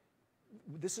why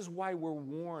we're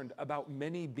warned about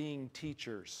many being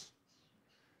teachers,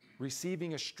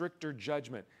 receiving a stricter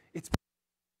judgment. It's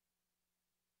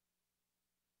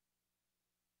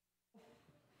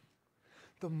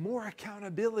the more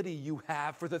accountability you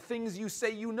have for the things you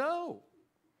say you know.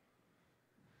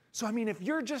 So, I mean, if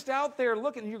you're just out there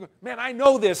looking, and you're going, man, I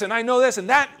know this, and I know this, and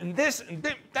that, and this, and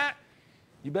that,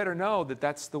 you better know that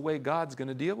that's the way God's going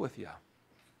to deal with you.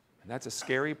 And that's a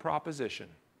scary proposition.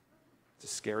 It's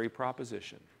a scary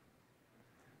proposition.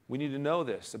 We need to know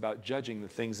this about judging the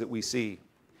things that we see.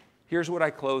 Here's what I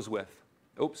close with.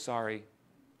 Oops, sorry.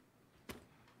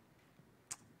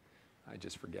 I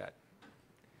just forget.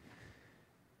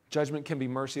 Judgment can be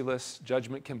merciless.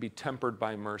 Judgment can be tempered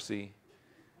by mercy.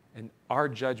 And our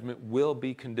judgment will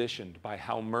be conditioned by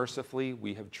how mercifully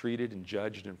we have treated and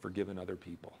judged and forgiven other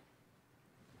people.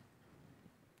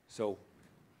 So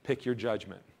pick your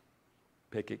judgment.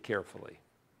 Pick it carefully,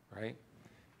 right?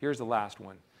 Here's the last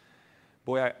one.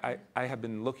 Boy, I have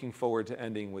been looking forward to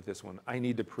ending with this one. I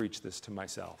need to preach this to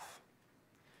myself.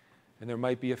 And there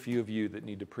might be a few of you that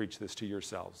need to preach this to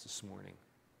yourselves this morning.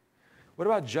 What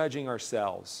about judging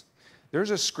ourselves? There's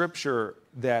a scripture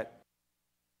that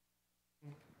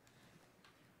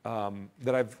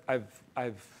at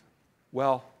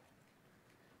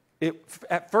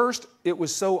first it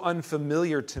was so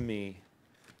unfamiliar to me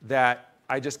that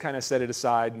I just kind of set it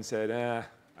aside and said,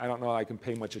 I don't know I can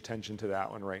pay much attention to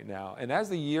that one right now. And as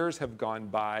the years have gone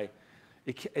by,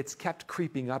 it's kept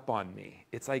creeping up on me.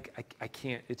 It's like I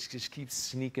can't, it just keeps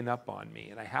sneaking up on me,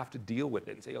 and I have to deal with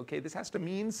it and say, okay, this has to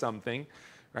mean something,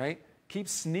 right?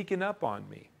 Keeps sneaking up on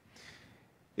me.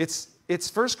 It's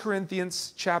 1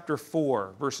 Corinthians chapter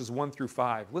 4, verses 1 through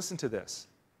 5. Listen to this.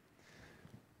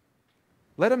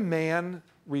 Let a man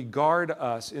regard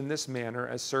us in this manner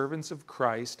as servants of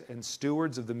Christ and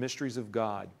stewards of the mysteries of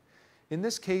God. In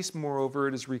this case, moreover,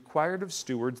 it is required of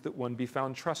stewards that one be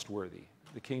found trustworthy.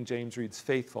 The King James reads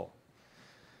faithful.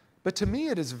 But to me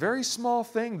it is a very small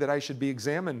thing that I should be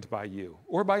examined by you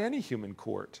or by any human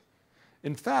court.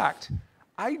 In fact,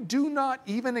 I do not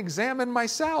even examine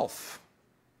myself.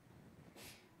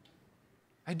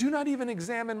 I do not even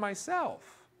examine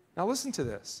myself. Now listen to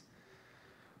this.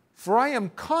 For I am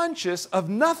conscious of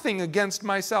nothing against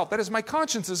myself. That is, my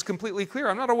conscience is completely clear.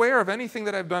 I'm not aware of anything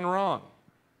that I've done wrong.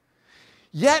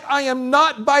 Yet I am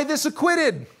not by this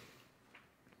acquitted.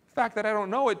 The fact that I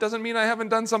don't know it doesn't mean I haven't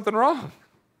done something wrong.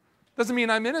 Doesn't mean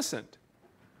I'm innocent.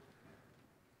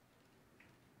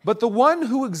 But the one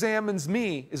who examines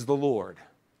me is the Lord.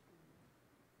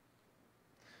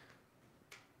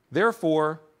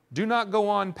 Therefore, do not go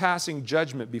on passing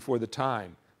judgment before the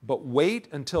time, but wait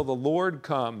until the Lord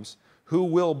comes, who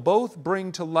will both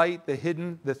bring to light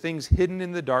the things hidden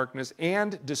in the darkness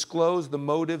and disclose the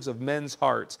motives of men's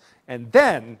hearts. And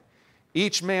then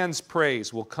each man's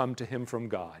praise will come to him from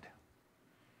God.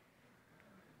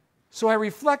 So I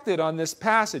reflected on this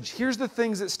passage. Here's the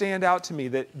things that stand out to me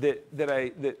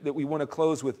that we want to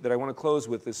close with, that I want to close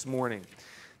with this morning.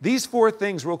 These 4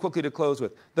 things real quickly to close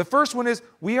with. The first one is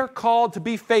we are called to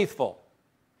be faithful.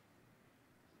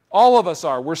 All of us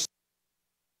are. We're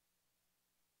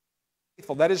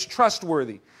faithful. That is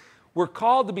trustworthy. We're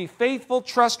called to be faithful,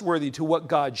 trustworthy to what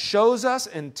God shows us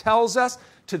and tells us,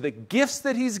 to the gifts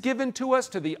that He's given to us,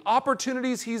 to the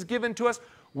opportunities He's given to us.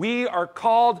 We are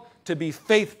called to be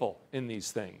faithful in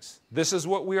these things. This is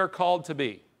what we are called to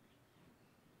be.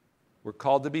 We're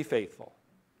called to be faithful.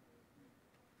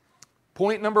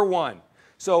 Point number 1.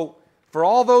 So for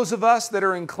all those of us that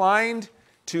are inclined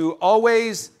to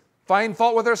always find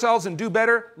fault with ourselves and do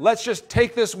better, let's just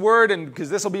take this word, and because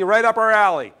this will be right up our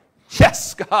alley.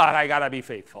 Yes, God, I got to be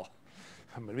faithful.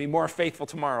 I'm going to be more faithful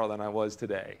tomorrow than I was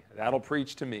today. That'll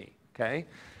preach to me, okay?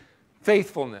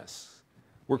 Faithfulness.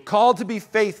 We're called to be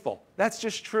faithful. That's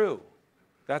just true.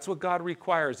 That's what God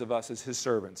requires of us as His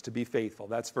servants, to be faithful.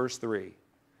 That's verse 3.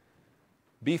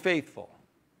 Be faithful.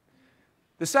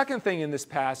 The second thing in this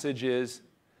passage is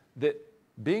that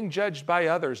being judged by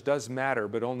others does matter,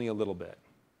 but only a little bit.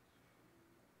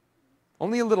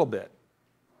 Only a little bit.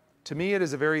 To me, it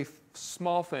is a very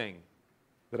small thing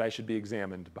that I should be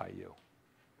examined by you.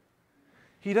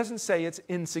 He doesn't say it's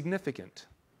insignificant.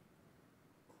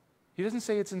 He doesn't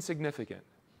say it's insignificant.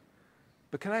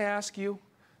 But can I ask you,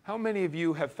 how many of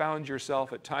you have found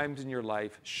yourself at times in your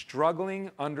life struggling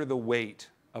under the weight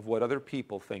of what other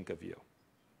people think of you?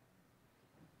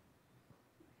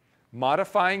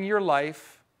 Modifying your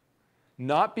life,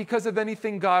 not because of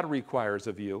anything God requires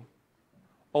of you,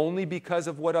 only because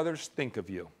of what others think of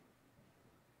you.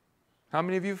 How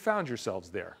many of you have found yourselves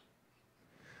there?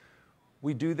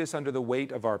 We do this under the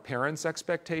weight of our parents'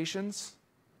 expectations.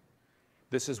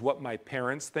 This is what my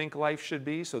parents think life should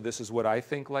be, so this is what I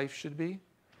think life should be.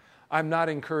 I'm not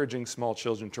encouraging small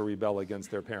children to rebel against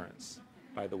their parents,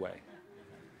 by the way.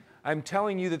 I'm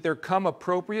telling you that there come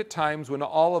appropriate times when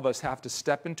all of us have to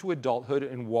step into adulthood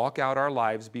and walk out our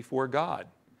lives before God.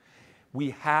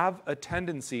 We have a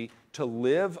tendency to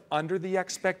live under the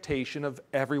expectation of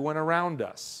everyone around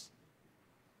us.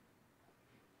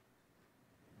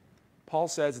 Paul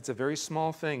says it's a very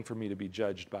small thing for me to be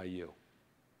judged by you.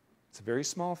 It's a very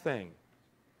small thing.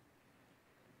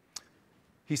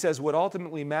 He says what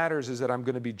ultimately matters is that I'm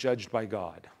going to be judged by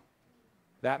God.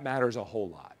 That matters a whole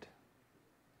lot.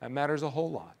 That matters a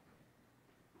whole lot.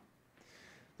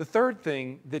 The third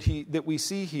thing that we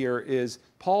see here is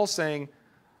Paul saying,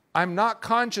 I'm not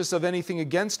conscious of anything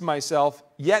against myself,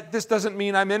 yet this doesn't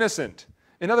mean I'm innocent.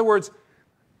 In other words,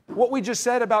 what we just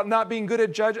said about not being good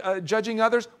at judging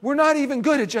others, we're not even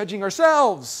good at judging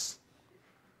ourselves.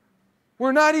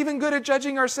 We're not even good at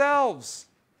judging ourselves.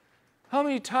 How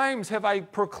many times have I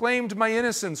proclaimed my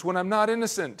innocence when I'm not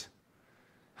innocent?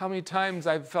 How many times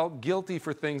I've felt guilty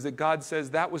for things that God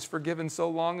says that was forgiven so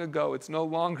long ago, it's no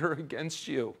longer against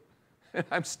you. And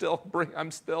I'm still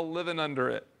living under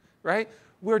it, right?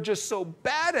 We're just so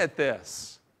bad at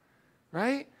this,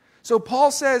 right? So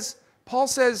Paul says,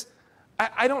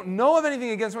 I don't know of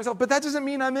anything against myself, but that doesn't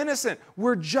mean I'm innocent.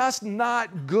 We're just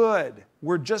not good.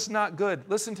 We're just not good.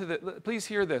 Listen to this. Please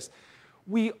hear this.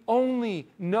 We only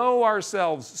know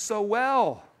ourselves so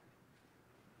well.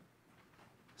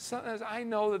 I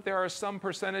know that there are some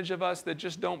percentage of us that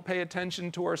just don't pay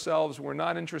attention to ourselves. We're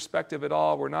not introspective at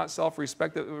all. We're not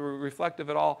self-reflective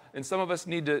at all. And some of us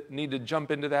need to jump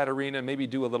into that arena and maybe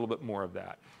do a little bit more of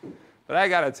that. But I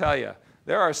got to tell you,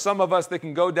 there are some of us that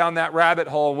can go down that rabbit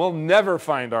hole and we'll never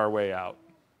find our way out.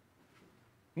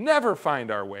 Never find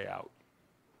our way out.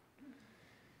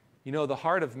 You know, the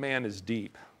heart of man is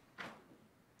deep.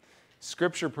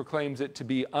 Scripture proclaims it to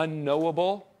be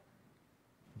unknowable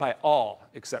by all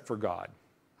except for God.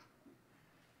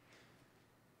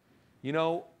 You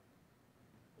know,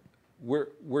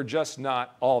 we're just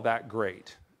not all that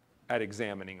great at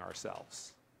examining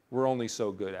ourselves. We're only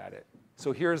so good at it.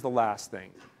 So here's the last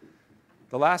thing.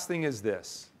 The last thing is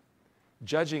this.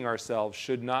 Judging ourselves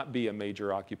should not be a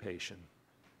major occupation.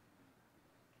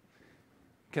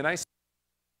 Can I say?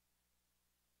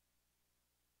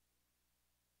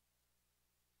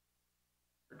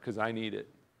 Because I need it.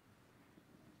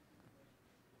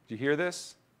 Do you hear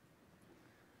this?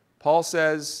 Paul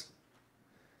says,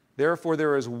 therefore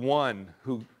there is one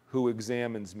who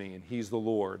examines me, and he's the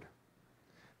Lord.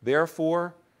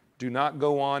 Therefore, do not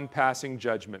go on passing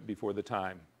judgment before the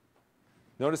time.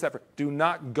 Notice that. Do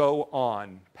not go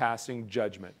on passing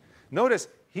judgment. Notice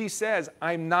he says,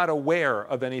 I'm not aware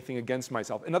of anything against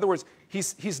myself. In other words,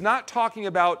 he's not talking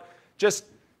about just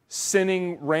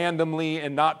sinning randomly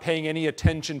and not paying any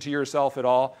attention to yourself at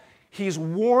all. He's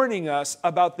warning us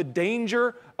about the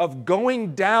danger of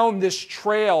going down this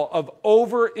trail of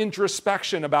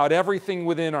over-introspection about everything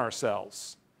within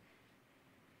ourselves.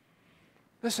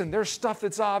 Listen, there's stuff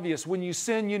that's obvious. When you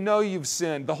sin, you know you've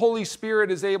sinned. The Holy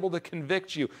Spirit is able to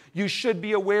convict you. You should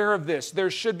be aware of this.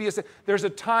 There's a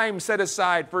time set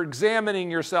aside for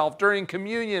examining yourself during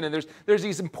communion, and there's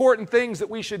these important things that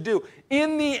we should do.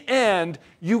 In the end,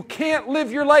 you can't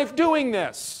live your life doing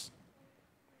this.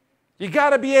 You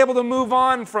got to be able to move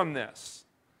on from this.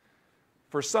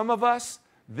 For some of us,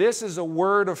 this is a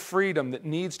word of freedom that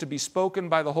needs to be spoken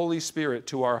by the Holy Spirit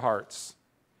to our hearts.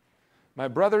 My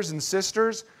brothers and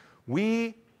sisters,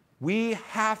 we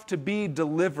have to be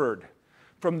delivered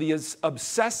from the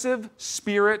obsessive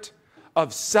spirit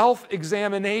of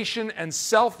self-examination and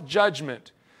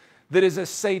self-judgment that is a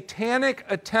satanic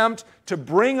attempt to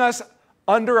bring us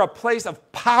under a place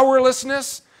of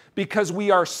powerlessness because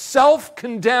we are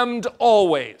self-condemned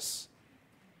always.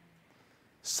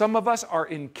 Some of us are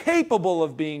incapable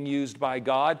of being used by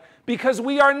God because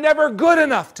we are never good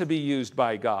enough to be used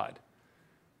by God.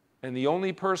 And the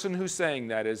only person who's saying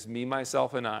that is me,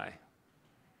 myself, and I.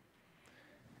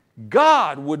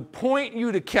 God would point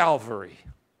you to Calvary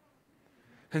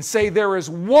and say there is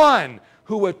one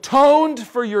who atoned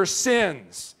for your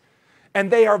sins,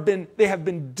 and they have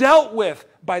been dealt with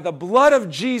by the blood of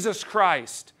Jesus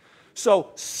Christ.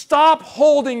 So stop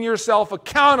holding yourself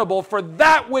accountable for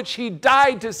that which He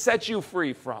died to set you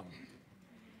free from.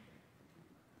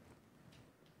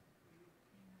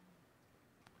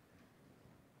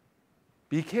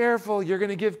 Be careful, you're going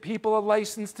to give people a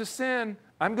license to sin.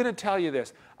 I'm going to tell you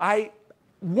this. I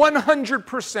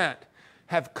 100%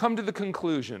 have come to the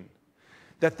conclusion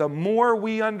that the more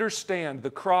we understand the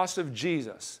cross of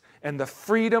Jesus and the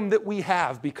freedom that we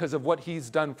have because of what He's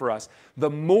done for us, the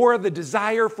more the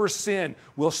desire for sin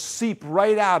will seep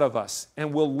right out of us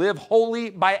and we'll live holy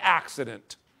by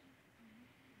accident.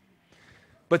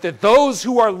 But that those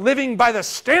who are living by the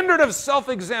standard of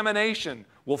self-examination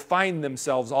will find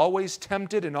themselves always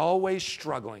tempted and always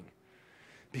struggling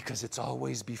because it's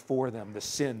always before them the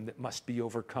sin that must be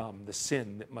overcome, the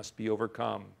sin that must be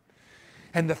overcome.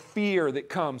 And the fear that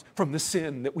comes from the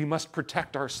sin that we must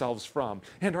protect ourselves from,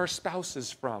 and our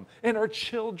spouses from, and our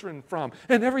children from,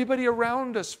 and everybody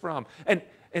around us from, and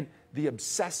the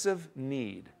obsessive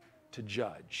need to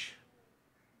judge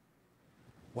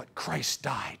what Christ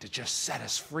died to just set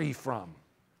us free from.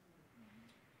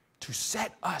 To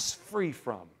set us free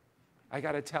from. I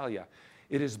got to tell you,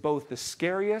 it is both the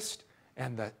scariest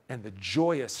and the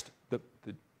joyous,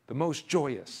 the most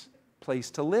joyous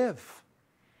place to live.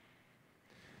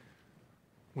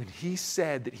 When he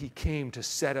said that he came to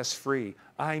set us free,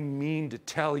 I mean to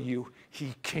tell you,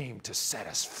 he came to set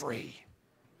us free.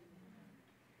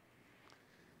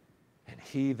 And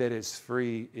he that is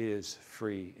free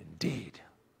indeed.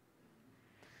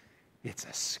 It's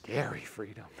a scary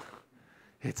freedom.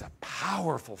 It's a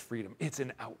powerful freedom. It's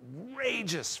an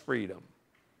outrageous freedom.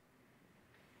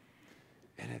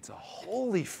 And it's a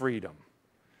holy freedom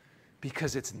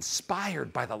because it's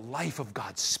inspired by the life of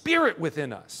God's Spirit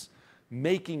within us,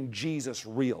 making Jesus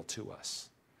real to us.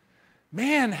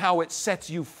 Man, how it sets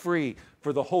you free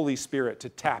for the Holy Spirit to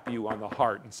tap you on the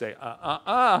heart and say,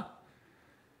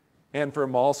 And for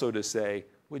him also to say,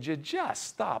 would you just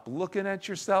stop looking at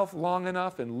yourself long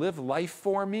enough and live life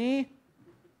for me?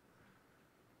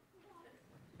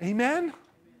 Amen?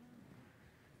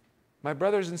 My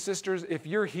brothers and sisters, if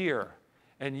you're here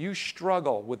and you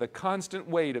struggle with a constant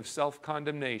weight of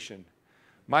self-condemnation,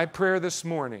 my prayer this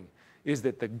morning is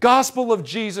that the gospel of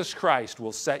Jesus Christ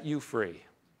will set you free.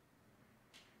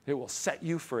 It will set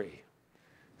you free.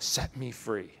 Set me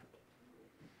free.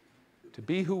 To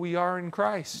be who we are in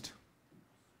Christ.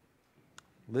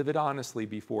 Live it honestly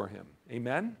before him.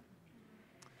 Amen?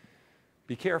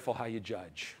 Be careful how you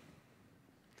judge.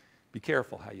 Be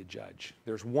careful how you judge.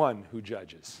 There's one who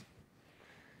judges.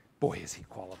 Boy, is he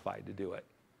qualified to do it.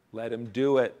 Let him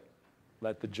do it.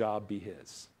 Let the job be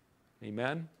his.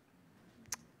 Amen?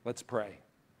 Let's pray.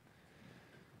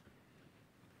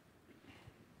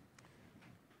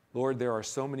 Lord, there are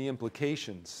so many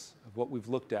implications of what we've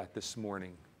looked at this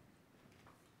morning.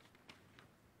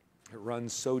 It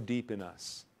runs so deep in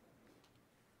us.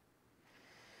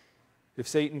 If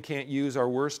Satan can't use our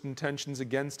worst intentions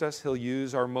against us, he'll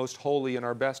use our most holy and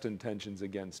our best intentions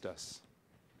against us.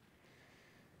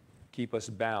 Keep us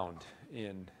bound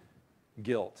in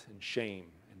guilt and shame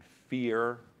and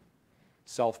fear,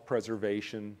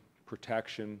 self-preservation,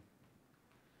 protection.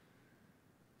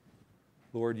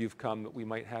 Lord, you've come that we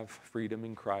might have freedom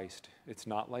in Christ. It's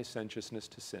not licentiousness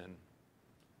to sin,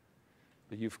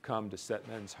 but you've come to set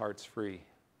men's hearts free.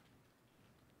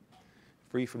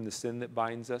 Free from the sin that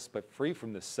binds us, but free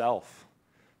from the self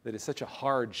that is such a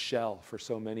hard shell for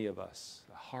so many of us,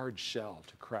 a hard shell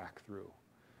to crack through.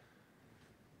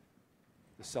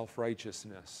 The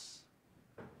self-righteousness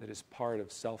that is part of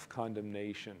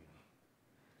self-condemnation,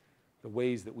 the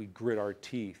ways that we grit our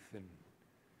teeth and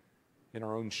in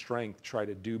our own strength try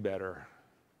to do better.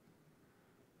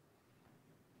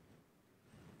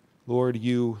 Lord,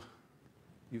 you've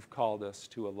called us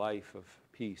to a life of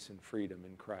peace and freedom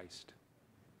in Christ.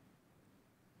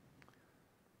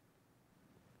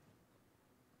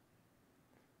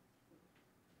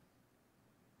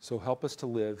 So help us to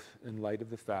live in light of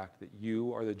the fact that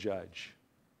you are the judge.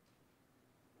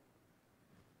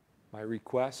 My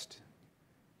request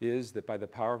is that by the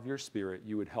power of your Spirit,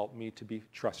 you would help me to be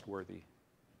trustworthy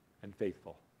and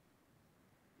faithful.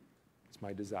 It's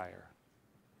my desire.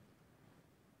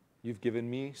 You've given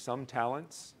me some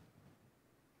talents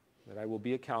that I will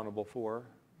be accountable for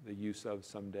the use of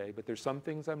someday, but there's some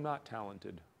things I'm not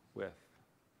talented with.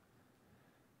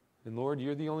 And Lord,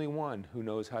 you're the only one who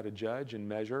knows how to judge and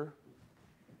measure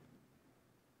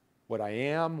what I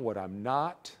am, what I'm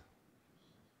not.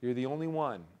 You're the only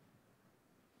one.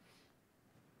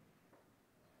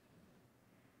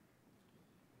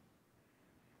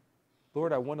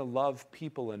 Lord, I want to love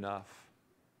people enough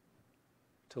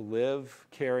to live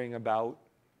caring about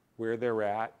where they're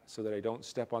at so that I don't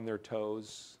step on their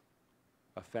toes,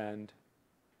 offend.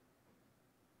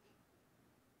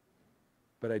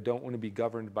 But I don't want to be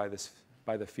governed by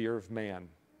the fear of man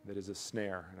that is a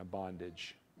snare and a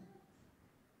bondage.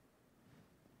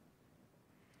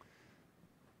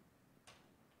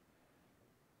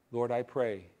 Lord, I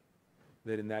pray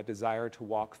that in that desire to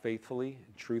walk faithfully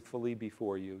and truthfully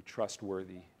before you,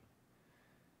 trustworthy,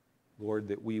 Lord,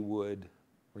 that we would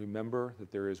remember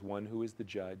that there is one who is the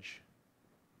judge,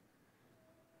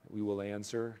 that we will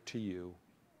answer to you,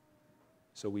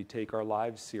 so we take our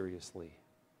lives seriously.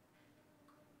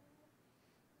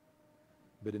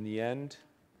 But in the end,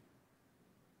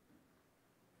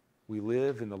 we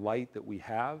live in the light that we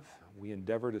have. We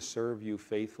endeavor to serve you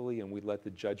faithfully, and we let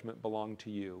the judgment belong to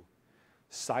you.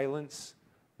 Silence,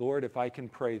 Lord, if I can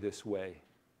pray this way.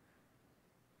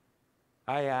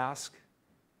 I ask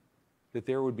that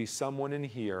there would be someone in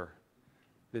here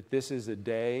that this is a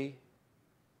day,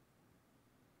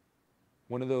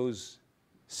 one of those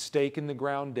stake in the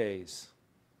ground days,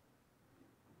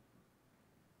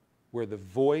 where the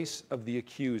voice of the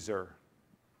accuser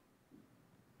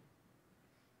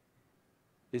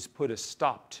is put a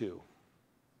stop to,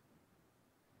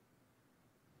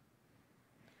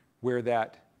 where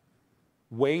that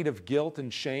weight of guilt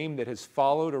and shame that has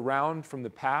followed around from the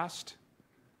past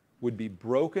would be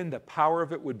broken. The power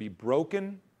of it would be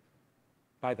broken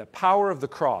by the power of the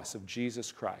cross of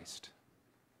Jesus Christ.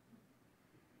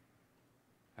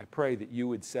 I pray that you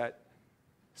would set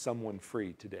someone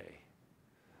free today.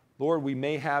 Lord, we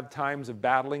may have times of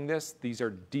battling this. These are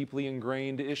deeply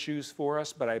ingrained issues for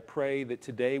us, but I pray that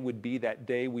today would be that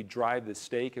day we drive the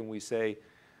stake and we say,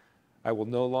 I will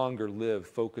no longer live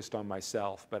focused on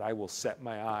myself, but I will set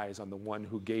my eyes on the one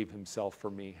who gave himself for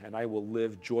me, and I will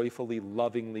live joyfully,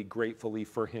 lovingly, gratefully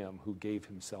for him who gave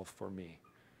himself for me.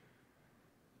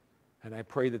 And I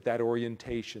pray that that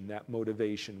orientation, that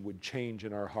motivation would change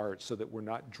in our hearts so that we're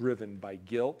not driven by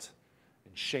guilt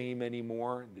and shame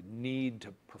anymore, the need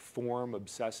to perform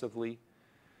obsessively,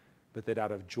 but that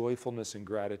out of joyfulness and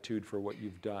gratitude for what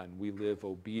you've done, we live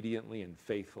obediently and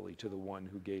faithfully to the one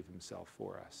who gave himself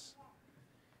for us.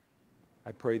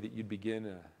 I pray that you'd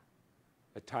begin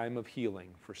a time of healing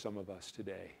for some of us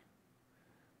today.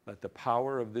 Let the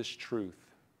power of this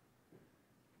truth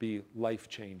be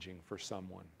life-changing for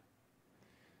someone.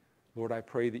 Lord, I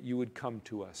pray that you would come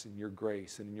to us in your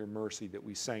grace and in your mercy that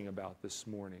we sang about this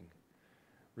morning,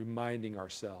 reminding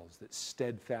ourselves that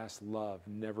steadfast love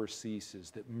never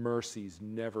ceases, that mercies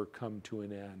never come to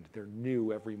an end. They're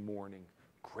new every morning.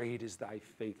 Great is thy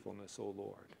faithfulness, O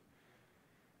Lord.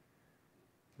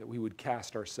 That we would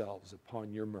cast ourselves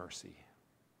upon your mercy.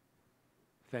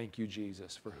 Thank you,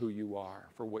 Jesus, for who you are,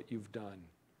 for what you've done.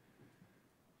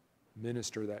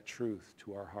 Minister that truth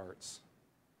to our hearts.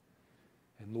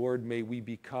 And Lord, may we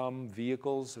become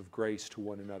vehicles of grace to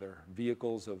one another,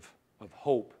 vehicles of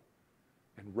hope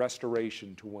and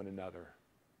restoration to one another.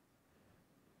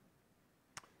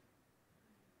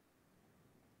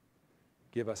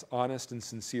 Give us honest and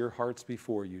sincere hearts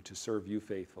before you to serve you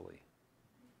faithfully.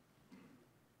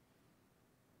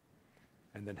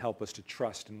 And then help us to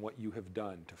trust in what you have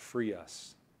done to free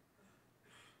us.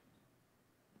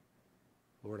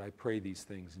 Lord, I pray these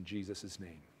things in Jesus'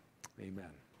 name. Amen.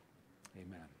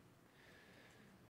 Amen.